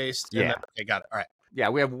is key based. Yeah. Okay, got it. All right. Yeah,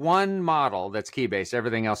 we have one model that's key based.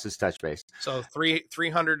 Everything else is touch based. So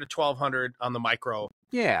 300 to 1200 on the Micro.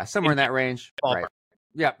 Yeah, somewhere in that range. Right.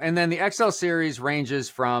 Yeah, and then the XL series ranges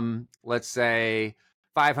from, let's say,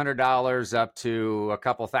 $500 up to a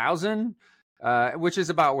couple thousand, which is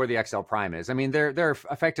about where the XL Prime is. I mean, they're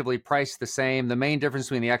effectively priced the same. The main difference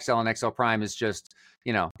between the XL and XL Prime is just,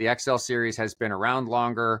 the XL series has been around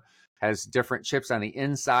longer, has different chips on the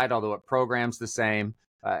inside, although it programs the same.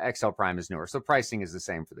 XL Prime is newer, so pricing is the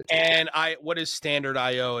same for the two. And what is standard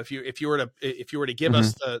IO? If you were to give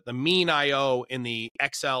us the mean IO in the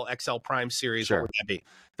XL Prime series, what would that be?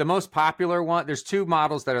 The most popular one. There's two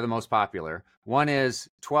models that are the most popular. One is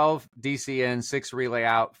 12 DC in, 6 relay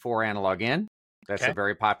out, 4 analog in. That's a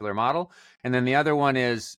very popular model. And then the other one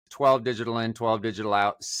is 12 digital in, 12 digital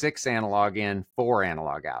out, 6 analog in, 4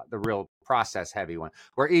 analog out. The real process heavy one,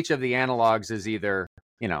 where each of the analogs is either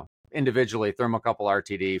individually thermocouple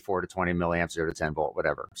RTD 4 to 20 milliamps, 0 to 10 volt,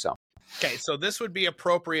 whatever. So this would be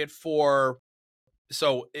appropriate for.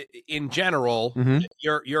 So in general,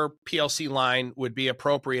 your PLC line would be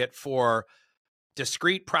appropriate for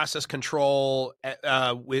discrete process control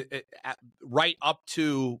right up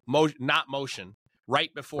to not motion,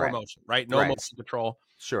 right before motion, right? No motion control.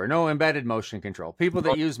 Sure, no embedded motion control. People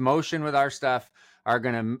that use motion with our stuff are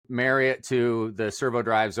going to marry it to the servo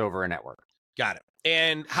drives over a network. Got it.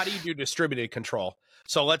 And how do you do distributed control?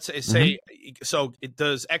 So let's say,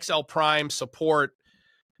 does XL Prime support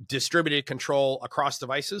distributed control across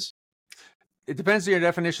devices? It depends on your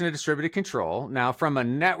definition of distributed control. Now, from a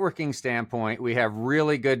networking standpoint, we have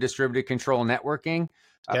really good distributed control networking.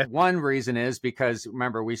 One reason is because,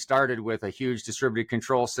 remember, we started with a huge distributed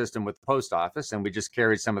control system with the post office, and we just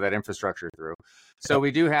carried some of that infrastructure through. So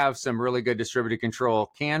we do have some really good distributed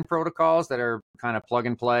control CAN protocols that are kind of plug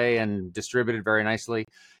and play and distributed very nicely.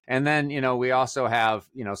 And then, we also have,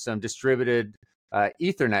 some distributed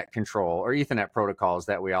Ethernet control or Ethernet protocols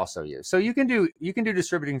that we also use. So you can do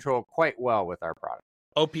distributed control quite well with our product.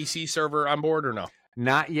 OPC server on board or no?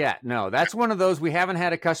 Not yet. No, that's one of those we haven't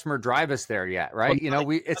had a customer drive us there yet, right?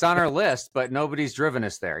 It's on our list, but nobody's driven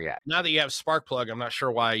us there yet. Now that you have Sparkplug, I'm not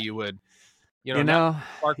sure why you would, yeah.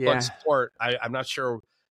 Sparkplug support. I'm not sure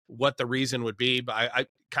what the reason would be, but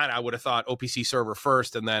I would have thought OPC server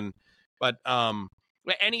first and then, but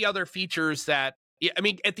any other features that, I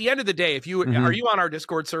mean, at the end of the day, if you, are you on our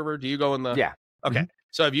Discord server? Do you go in the, yeah. Okay.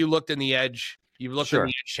 So have you looked in the Edge? You've looked in the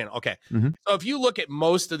Edge channel. Okay. So if you look at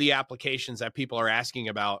most of the applications that people are asking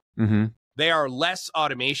about, they are less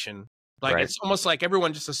automation. Like it's almost like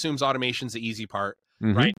everyone just assumes automation's the easy part,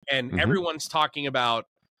 right? And everyone's talking about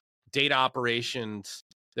data operations.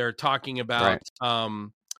 They're talking about,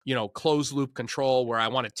 closed loop control, where I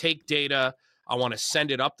want to take data, I want to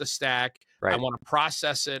send it up the stack, I want to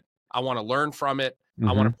process it, I want to learn from it,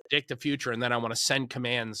 I want to predict the future, and then I want to send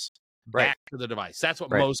commands back to the device. That's what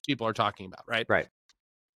most people are talking about, right? Right.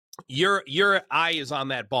 Your eye is on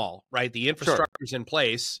that ball, right? The infrastructure's in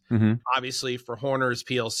place, obviously, for Horner's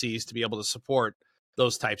PLCs to be able to support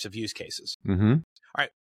those types of use cases. All right.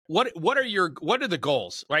 What are the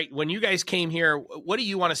goals, right? When you guys came here, what do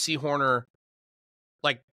you want to see Horner,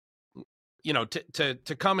 like,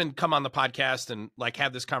 to come on the podcast and like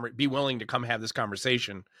have this be willing to come have this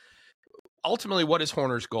conversation? Ultimately, what is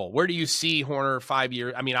Horner's goal? Where do you see Horner 5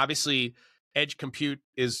 years? I mean, obviously, edge compute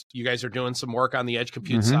you guys are doing some work on the edge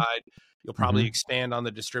compute side. You'll probably expand on the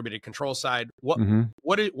distributed control side. What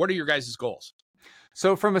are your guys' goals?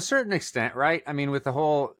 So from a certain extent, right? I mean, with the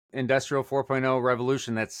whole industrial 4.0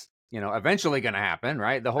 revolution that's, eventually going to happen,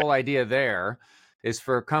 right? The whole idea there is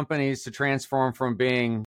for companies to transform from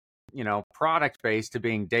being, product-based to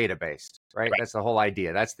being data-based, right? That's the whole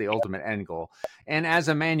idea. That's the ultimate end goal. And as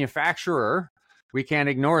a manufacturer, we can't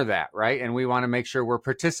ignore that, right? And we want to make sure we're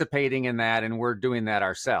participating in that and we're doing that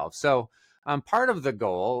ourselves. So part of the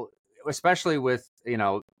goal, especially with,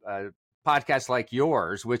 podcasts like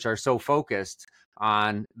yours, which are so focused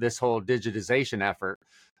on this whole digitization effort,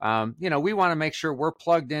 we want to make sure we're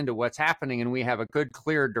plugged into what's happening and we have a good,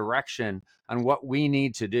 clear direction on what we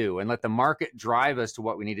need to do and let the market drive us to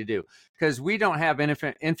what we need to do. Because we don't have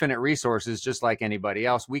infinite resources just like anybody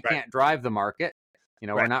else. We can't drive the market.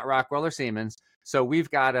 We're not Rockwell or Siemens. So we've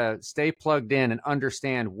got to stay plugged in and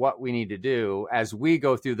understand what we need to do as we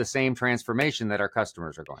go through the same transformation that our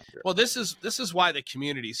customers are going through. Well, this is why the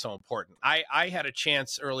community is so important. I had a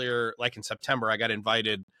chance earlier, like in September, I got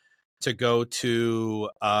invited to go to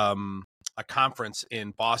a conference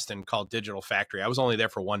in Boston called Digital Factory. I was only there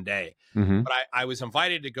for one day, but I was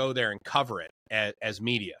invited to go there and cover it as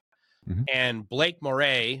media. And Blake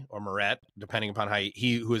Moret, or Moret, depending upon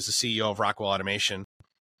who is the CEO of Rockwell Automation,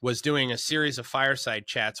 was doing a series of fireside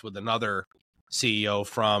chats with another CEO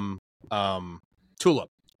from Tulip.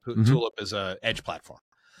 Tulip is a edge platform.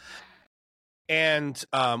 And,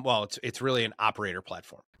 it's really an operator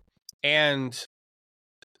platform. And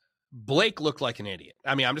Blake looked like an idiot.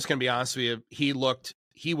 I mean, I'm just going to be honest with you.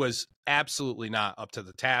 He was absolutely not up to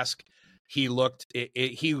the task. He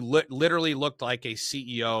literally looked like a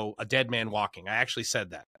CEO, a dead man walking. I actually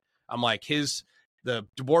said that. I'm like, the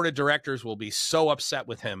board of directors will be so upset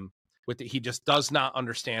with him he just does not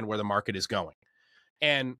understand where the market is going.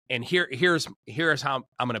 And here's how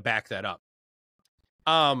I'm going to back that up.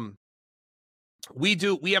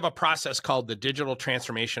 We have a process called the Digital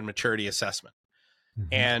Transformation Maturity Assessment.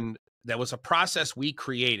 And that was a process we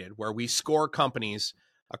created where we score companies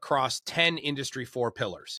across 10 industry 4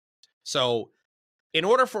 pillars. So in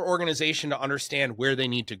order for organization to understand where they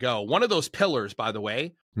need to go, one of those pillars, by the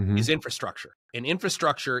way, is infrastructure. And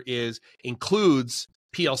infrastructure includes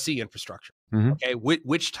PLC infrastructure. Okay,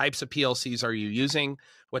 which types of PLCs are you using?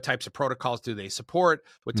 What types of protocols do they support?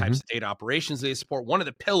 What types of data operations do they support? One of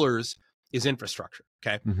the pillars is infrastructure.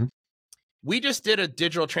 Okay, we just did a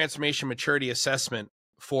digital transformation maturity assessment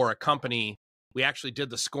for a company. We actually did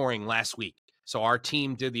the scoring last week. So our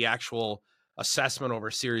team did the actual assessment over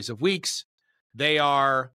a series of weeks.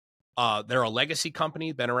 They're a legacy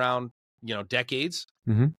company, been around, decades.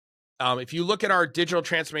 If you look at our digital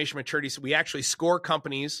transformation maturity, so we actually score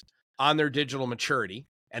companies on their digital maturity,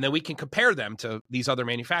 and then we can compare them to these other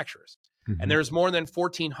manufacturers. And there's more than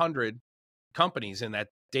 1,400 companies in that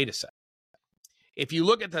data set. If you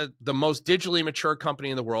look at the most digitally mature company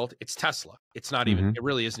in the world, it's Tesla. It's not even, it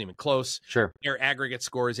really isn't even close. Sure. Their aggregate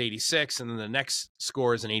score is 86, and then the next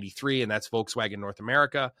score is an 83, and that's Volkswagen North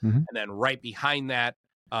America. And then right behind that,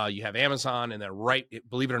 you have Amazon, and then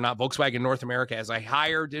believe it or not, Volkswagen North America has a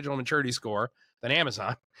higher digital maturity score than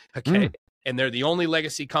Amazon. Okay. And they're the only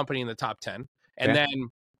legacy company in the top 10. And then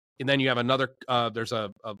and then you have another. There's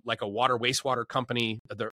a like a water wastewater company.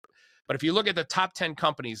 There, but if you look at the top 10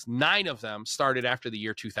 companies, 9 of them started after the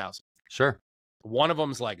year 2000. Sure. One of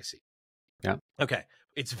them is legacy. Yeah. Okay.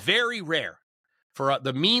 It's very rare for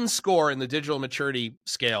the mean score in the digital maturity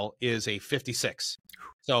scale is a 56.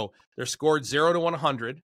 So they're scored 0 to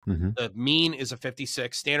 100. The mean is a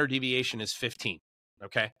 56. Standard deviation is 15.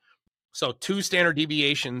 Okay. So 2 standard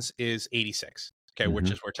deviations is 86. Okay.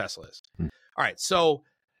 Which is where Tesla is. All right. So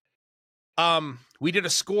we did a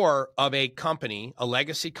score of a company, a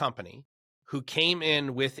legacy company, who came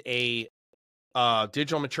in with a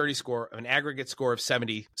digital maturity score, an aggregate score of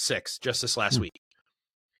 76 just this last week.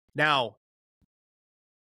 Now,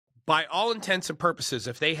 by all intents and purposes,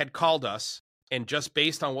 if they had called us and just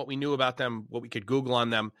based on what we knew about them, what we could Google on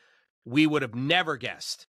them, we would have never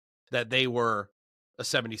guessed that they were a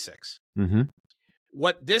 76.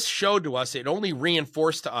 What this showed to us, it only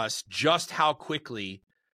reinforced to us just how quickly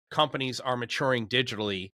companies are maturing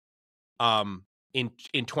digitally in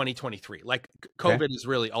 2023. Like COVID is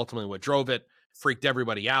really ultimately what drove it, freaked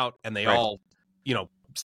everybody out, and they all,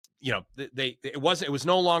 it was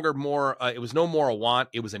no longer more, it was no more a want,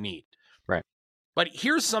 it was a need. Right. But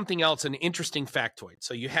here's something else, an interesting factoid.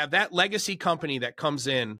 So you have that legacy company that comes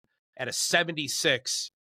in at a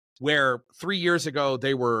 76, where 3 years ago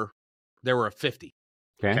they were a 50.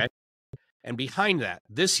 Okay. And behind that,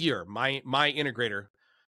 this year, my integrator,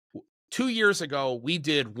 2 years ago, we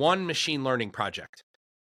did one machine learning project.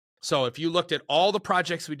 So if you looked at all the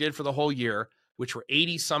projects we did for the whole year, which were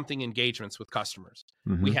 80 something engagements with customers,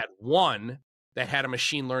 we had one that had a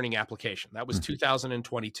machine learning application. That was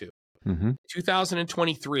 2022.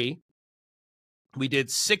 2023, we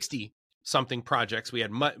did 60 something projects. We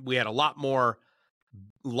had a lot more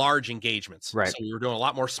large engagements. Right. So we were doing a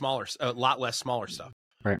lot less smaller stuff.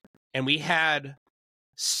 Right. And we had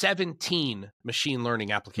 17 machine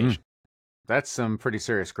learning applications. That's some pretty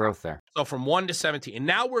serious growth there. So from 1 to 17. And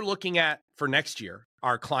now we're looking at, for next year,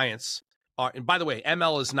 our clients are, and by the way,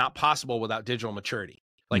 ML is not possible without digital maturity.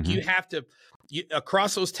 Like you have to,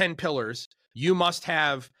 across those 10 pillars, you must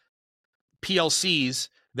have PLCs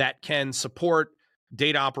that can support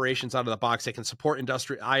data operations out of the box. They can support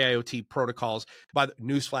industrial IIoT protocols. By the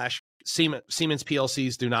newsflash, Siemens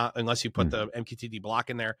PLCs do not, unless you put the MQTT block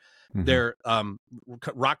in there. They're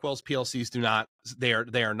Rockwell's PLCs do not. They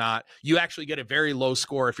are not. You actually get a very low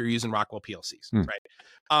score if you're using Rockwell PLCs,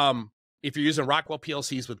 right? If you're using Rockwell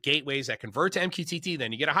PLCs with gateways that convert to MQTT,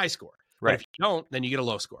 then you get a high score. Right. But if you don't, then you get a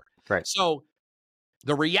low score. Right. So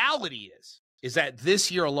the reality is that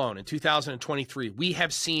this year alone, in 2023, we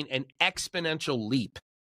have seen an exponential leap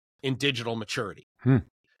in digital maturity.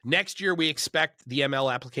 Next year, we expect the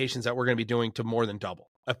ML applications that we're going to be doing to more than double.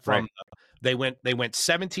 They went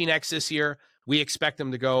 17x this year. We expect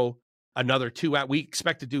them to go another 2. We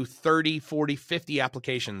expect to do 30, 40, 50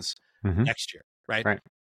 applications next year, right?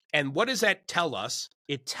 And what does that tell us?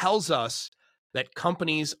 It tells us that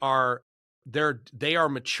companies are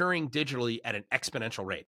maturing digitally at an exponential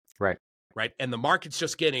rate. Right. And the market's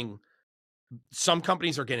just some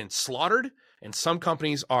companies are getting slaughtered and some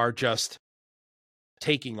companies are just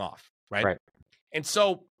taking off. Right. And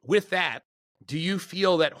so with that, do you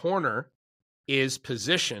feel that Horner is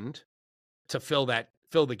positioned to fill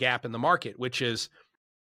the gap in the market, which is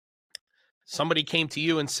somebody came to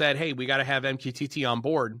you and said, hey, we got to have MQTT on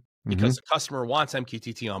board because the customer wants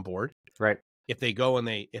MQTT on board. Right. If they go and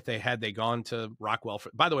if they had gone to Rockwell,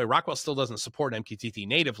 by the way, Rockwell still doesn't support MQTT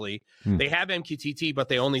natively. They have MQTT, but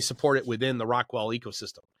they only support it within the Rockwell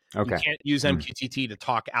ecosystem. Okay. You can't use MQTT to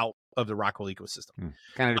talk out of the Rockwell ecosystem.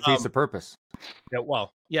 Kind of defeats the purpose.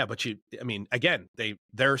 Yeah, but again,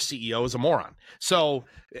 their CEO is a moron. So,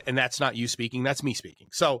 and that's not you speaking, that's me speaking.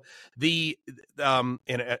 So and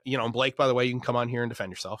Blake, by the way, you can come on here and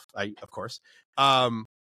defend yourself. Of course.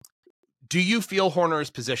 Do you feel Horner is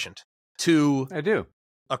positioned to? I do.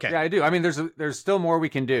 Okay. Yeah, I do. I mean, there's still more we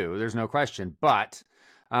can do. There's no question. But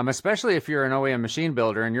especially if you're an OEM machine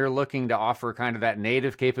builder and you're looking to offer kind of that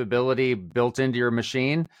native capability built into your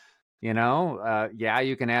machine, you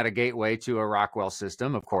can add a gateway to a Rockwell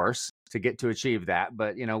system, of course, to achieve that.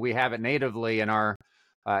 But, we have it natively in our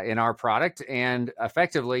product, and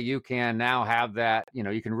effectively you can now have that,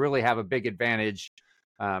 you can really have a big advantage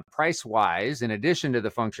price wise, in addition to the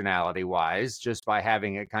functionality wise, just by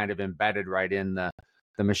having it kind of embedded right in the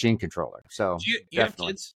machine controller. So you have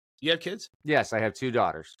kids? You have kids? Yes, I have 2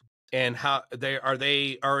 daughters. And how are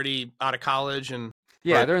they already out of college? And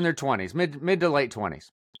yeah, they're in their 20s, mid to late 20s.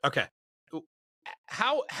 Okay.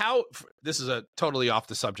 How this is a totally off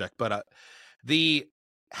the subject, but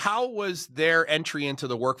how was their entry into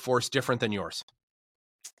the workforce different than yours?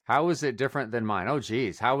 How was it different than mine? Oh,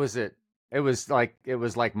 geez. How was it? It was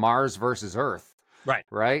like Mars versus Earth, Right.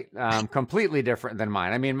 right? Completely different than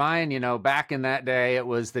mine. I mean, mine, back in that day, it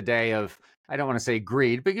was the day of, I don't want to say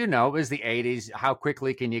greed, but it was the 80s. How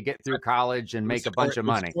quickly can you get through college and make a bunch of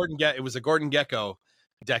money? It was a Gordon Gekko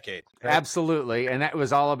decade. Right? Absolutely. And that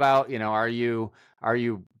was all about, are you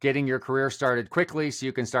getting your career started quickly so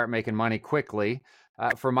you can start making money quickly?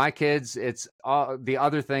 For my kids, it's all the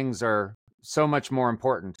other things are so much more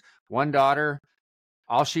important. One daughter,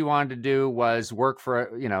 all she wanted to do was work for,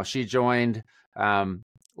 she joined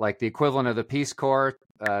like the equivalent of the Peace Corps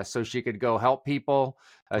so she could go help people.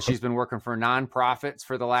 She's been working for nonprofits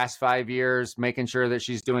for the last 5 years, making sure that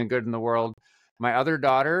she's doing good in the world. My other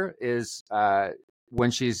daughter is when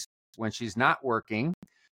she's not working,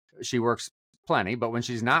 she works plenty, but when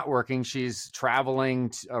she's not working, she's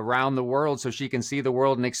traveling around the world so she can see the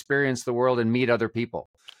world and experience the world and meet other people.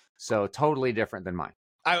 So totally different than mine.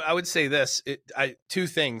 I would say this, two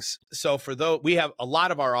things. So for those, we have a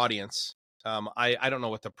lot of our audience. I don't know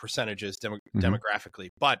what the percentage is demographically,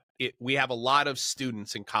 but we have a lot of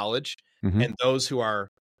students in college and those who are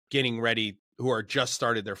getting ready, who are just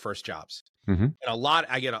started their first jobs. And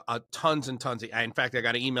I get tons and tons. In fact, I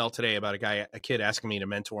got an email today about a kid asking me to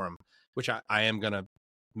mentor him, which I am going to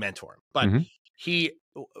mentor him. But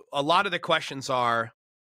a lot of the questions are,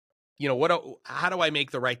 how do I make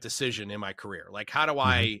the right decision in my career? Like, how do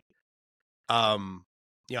I,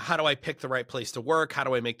 how do I pick the right place to work? How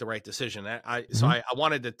do I make the right decision? So I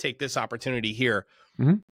wanted to take this opportunity here.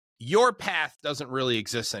 Your path doesn't really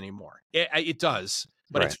exist anymore. It does,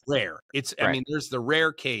 but it's rare. I mean, there's the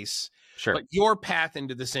rare case. Sure. But your path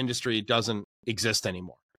into this industry doesn't exist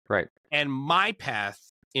anymore. Right. And my path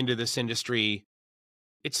into this industry,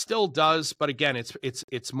 it still does, but again,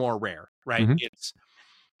 it's more rare, right? It's,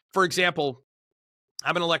 for example,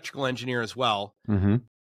 I'm an electrical engineer as well.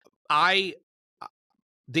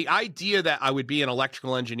 The idea that I would be an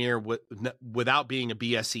electrical engineer without being a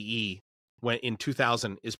BSEE in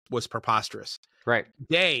 2000 was preposterous. Right.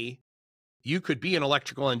 Today, you could be an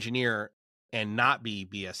electrical engineer and not be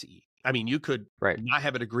BSEE. I mean, you could not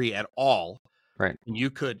have a degree at all. Right. And you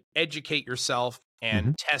could educate yourself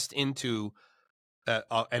and test into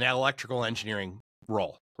an electrical engineering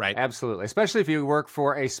role. Right. Absolutely. Especially if you work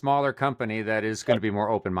for a smaller company that is going to be more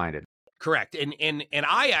open-minded. Correct. And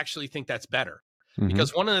I actually think that's better.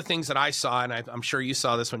 Because one of the things that I saw, and I'm sure you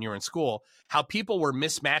saw this when you were in school, how people were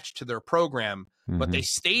mismatched to their program, but they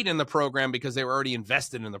stayed in the program because they were already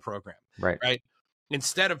invested in the program. Right.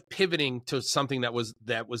 Instead of pivoting to something that was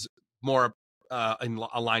more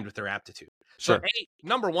aligned with their aptitude. Sure. So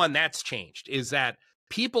number one, that's changed, is that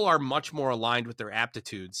people are much more aligned with their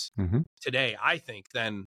aptitudes today, I think,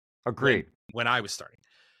 than when I was starting.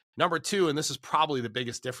 Number two, and this is probably the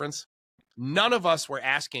biggest difference, none of us were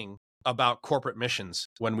asking about corporate missions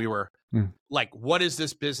when we were like, what does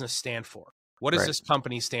this business stand for? What does this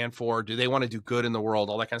company stand for? Do they want to do good in the world?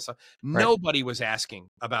 All that kind of stuff. Nobody was asking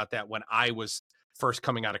about that when I was first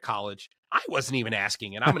coming out of college. I wasn't even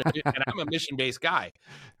asking, and I'm a mission-based guy.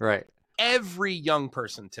 Right. Every young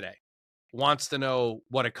person today wants to know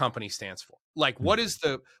what a company stands for. Like, what's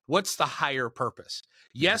the higher purpose?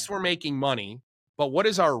 Yes, we're making money, but what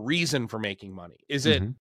is our reason for making money? Is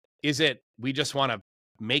it we just want to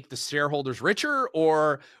make the shareholders richer,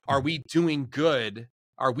 or are we doing good?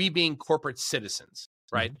 Are we being corporate citizens?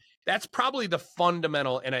 Right. That's probably the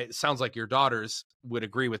fundamental, and it sounds like your daughters would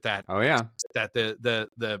agree with that. Oh yeah. That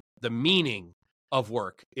the meaning of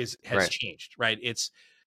work has changed. Right.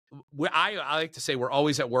 I like to say we're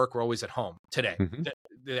always at work, we're always at home today.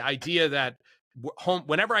 The idea that home,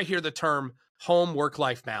 whenever I hear the term home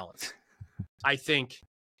work-life balance, I think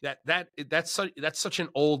that's such an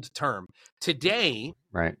old term. Today,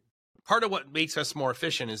 part of what makes us more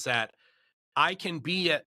efficient is that I can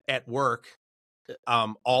be at work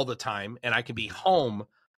all the time, and I can be home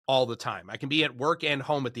all the time. I can be at work and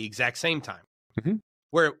home at the exact same time.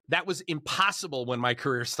 Where that was impossible when my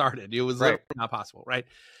career started. It was literally not possible, right?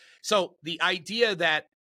 So the idea that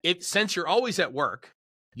since you're always at work,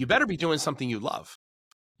 you better be doing something you love.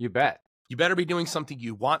 You bet. You better be doing something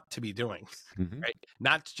you want to be doing, right?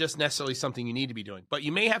 Not just necessarily something you need to be doing, but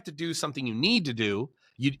you may have to do something you need to do.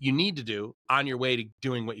 You need to do on your way to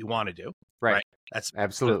doing what you want to do. Right. That's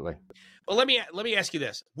absolutely. Well, let me ask you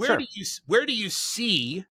this: where do you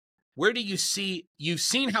see you've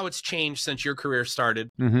seen how it's changed since your career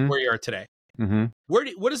started, where you are today?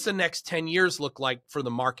 What does the next 10 years look like for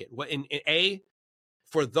the market? What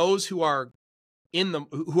for those who are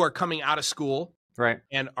who are coming out of school,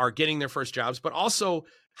 and are getting their first jobs, but also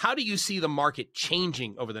how do you see the market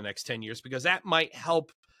changing over the next 10 years? Because that might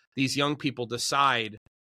help these young people decide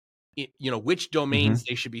which domains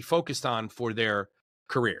they should be focused on for their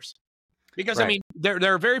careers. Because I mean,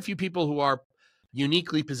 there are very few people who are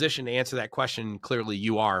uniquely positioned to answer that question. Clearly,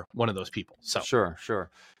 you are one of those people. So sure.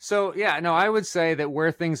 So yeah, no, I would say that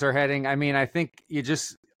where things are heading. I mean, I think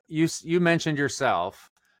you mentioned yourself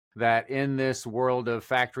that in this world of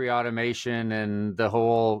factory automation and the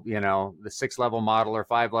whole, the 6-level model or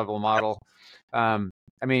 5-level model, I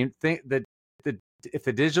mean, think that if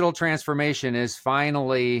the digital transformation is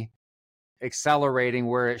finally accelerating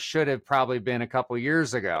where it should have probably been a couple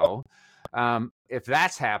years ago, if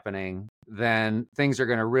that's happening, then things are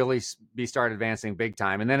going to really start advancing big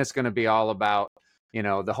time. And then it's going to be all about,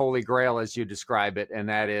 the holy grail, as you describe it. And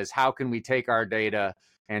that is, how can we take our data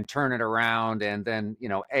and turn it around? And then,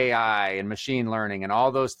 AI and machine learning and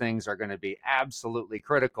all those things are going to be absolutely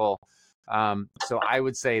critical. So I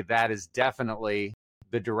would say that is definitely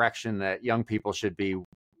the direction that young people should be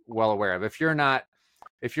well aware of. If you're not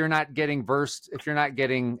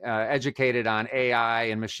getting educated on AI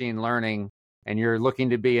and machine learning, and you're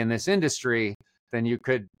looking to be in this industry, then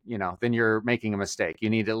then you're making a mistake. You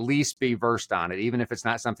need to at least be versed on it, even if it's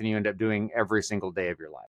not something you end up doing every single day of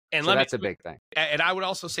your life. And so that's a big thing. And I would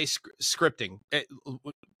also say scripting.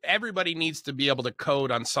 Everybody needs to be able to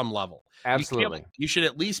code on some level. Absolutely. You should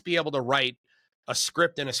at least be able to write a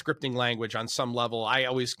script in a scripting language on some level. I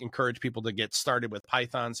always encourage people to get started with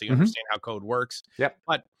Python so you understand how code works. Yep.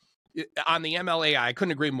 But on the MLAI, I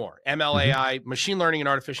couldn't agree more. MLAI, machine learning and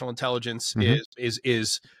artificial intelligence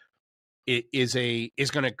is going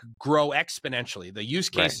to grow exponentially. The use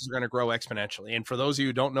cases are going to grow exponentially. And for those of you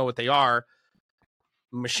who don't know what they are,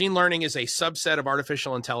 machine learning is a subset of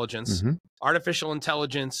artificial intelligence. Artificial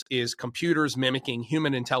intelligence is computers mimicking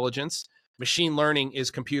human intelligence. Machine learning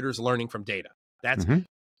is computers learning from data. That's,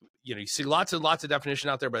 you see lots and lots of definition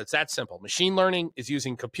out there, but it's that simple. Machine learning is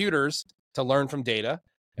using computers to learn from data,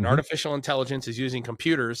 and artificial intelligence is using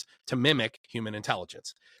computers to mimic human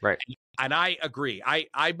intelligence. Right. And I agree.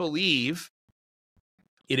 I believe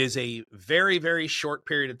it is a very, very short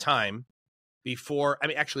period of time before,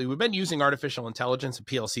 actually, we've been using artificial intelligence and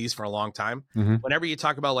PLCs for a long time. Whenever you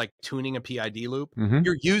talk about like tuning a PID loop,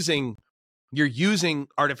 you're using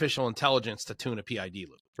artificial intelligence to tune a PID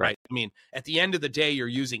loop, right? I mean, at the end of the day, you're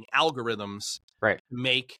using algorithms to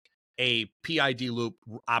make a PID loop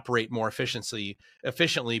operate more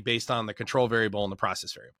efficiently based on the control variable and the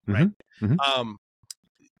process variable, right?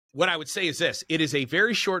 What I would say is this: it is a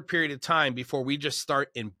very short period of time before we just start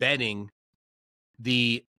embedding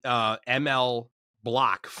the ML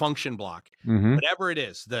block, function block, whatever it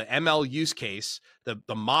is, the ML use case,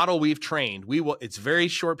 the model we've trained, it's a very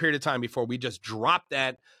short period of time before we just drop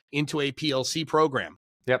that into a PLC program.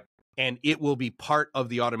 Yep. And it will be part of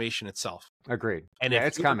the automation itself. Agreed. And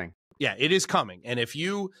it's coming. Yeah, it is coming. And if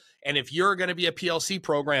you're going to be a PLC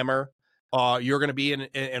programmer, you're going to be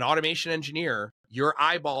an automation engineer, your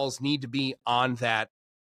eyeballs need to be on that.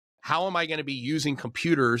 How am I going to be using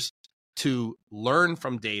computers to learn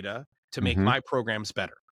from data to make my programs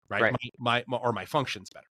better, right? My functions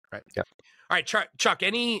better, right? Yep. All right, Chuck,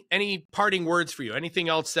 any parting words for you? Anything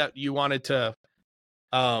else that you wanted to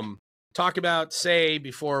talk about, say,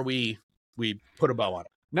 before we put a bow on it?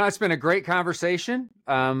 No, it's been a great conversation.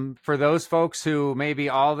 For those folks who maybe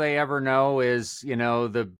all they ever know is,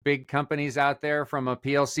 the big companies out there from a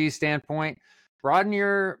PLC standpoint, broaden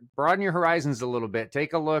your horizons a little bit.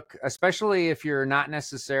 Take a look, especially if you're not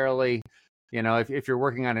necessarily, if you're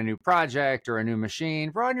working on a new project or a new machine,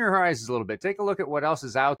 broaden your horizons a little bit. Take a look at what else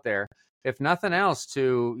is out there. If nothing else,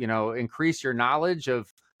 to, increase your knowledge of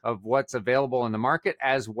what's available in the market,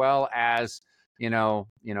 as well as,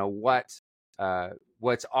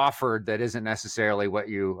 what's offered that isn't necessarily what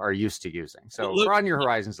you are used to using. So broaden your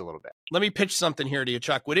horizons a little bit. Let me pitch something here to you,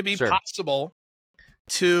 Chuck. Would it be possible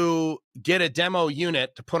to get a demo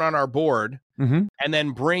unit to put on our board and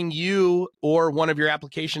then bring you or one of your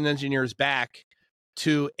application engineers back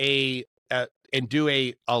to and do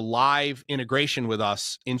a live integration with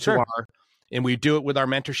us into and we do it with our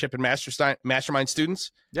mentorship and mastermind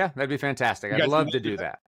students? Yeah, that'd be fantastic. I'd love to do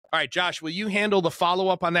that. All right, Josh, will you handle the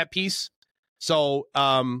follow-up on that piece? So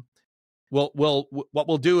what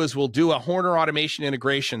we'll do is we'll do a Horner automation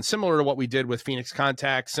integration, similar to what we did with Phoenix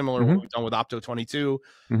Contact, similar to what we've done with Opto 22.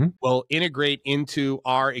 We'll integrate into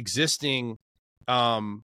our existing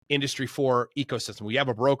Industry 4 ecosystem. We have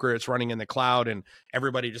a broker that's running in the cloud, and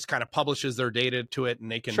everybody just kind of publishes their data to it,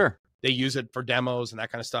 and they can they use it for demos and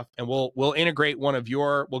that kind of stuff. And we'll integrate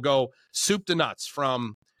we'll go soup to nuts,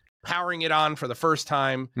 from powering it on for the first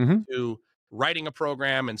time to writing a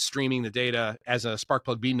program and streaming the data as a Spark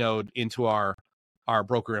Plug B node into our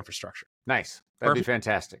broker infrastructure. Nice. That'd be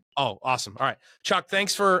fantastic. Oh, awesome. All right. Chuck,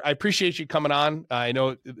 I appreciate you coming on. I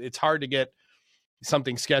know it's hard to get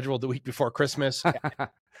something scheduled the week before Christmas.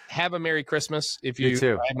 Have a Merry Christmas if you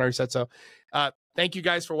haven't already said so. Thank you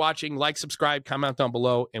guys for watching. Like, subscribe, comment down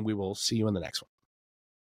below, and we will see you in the next one.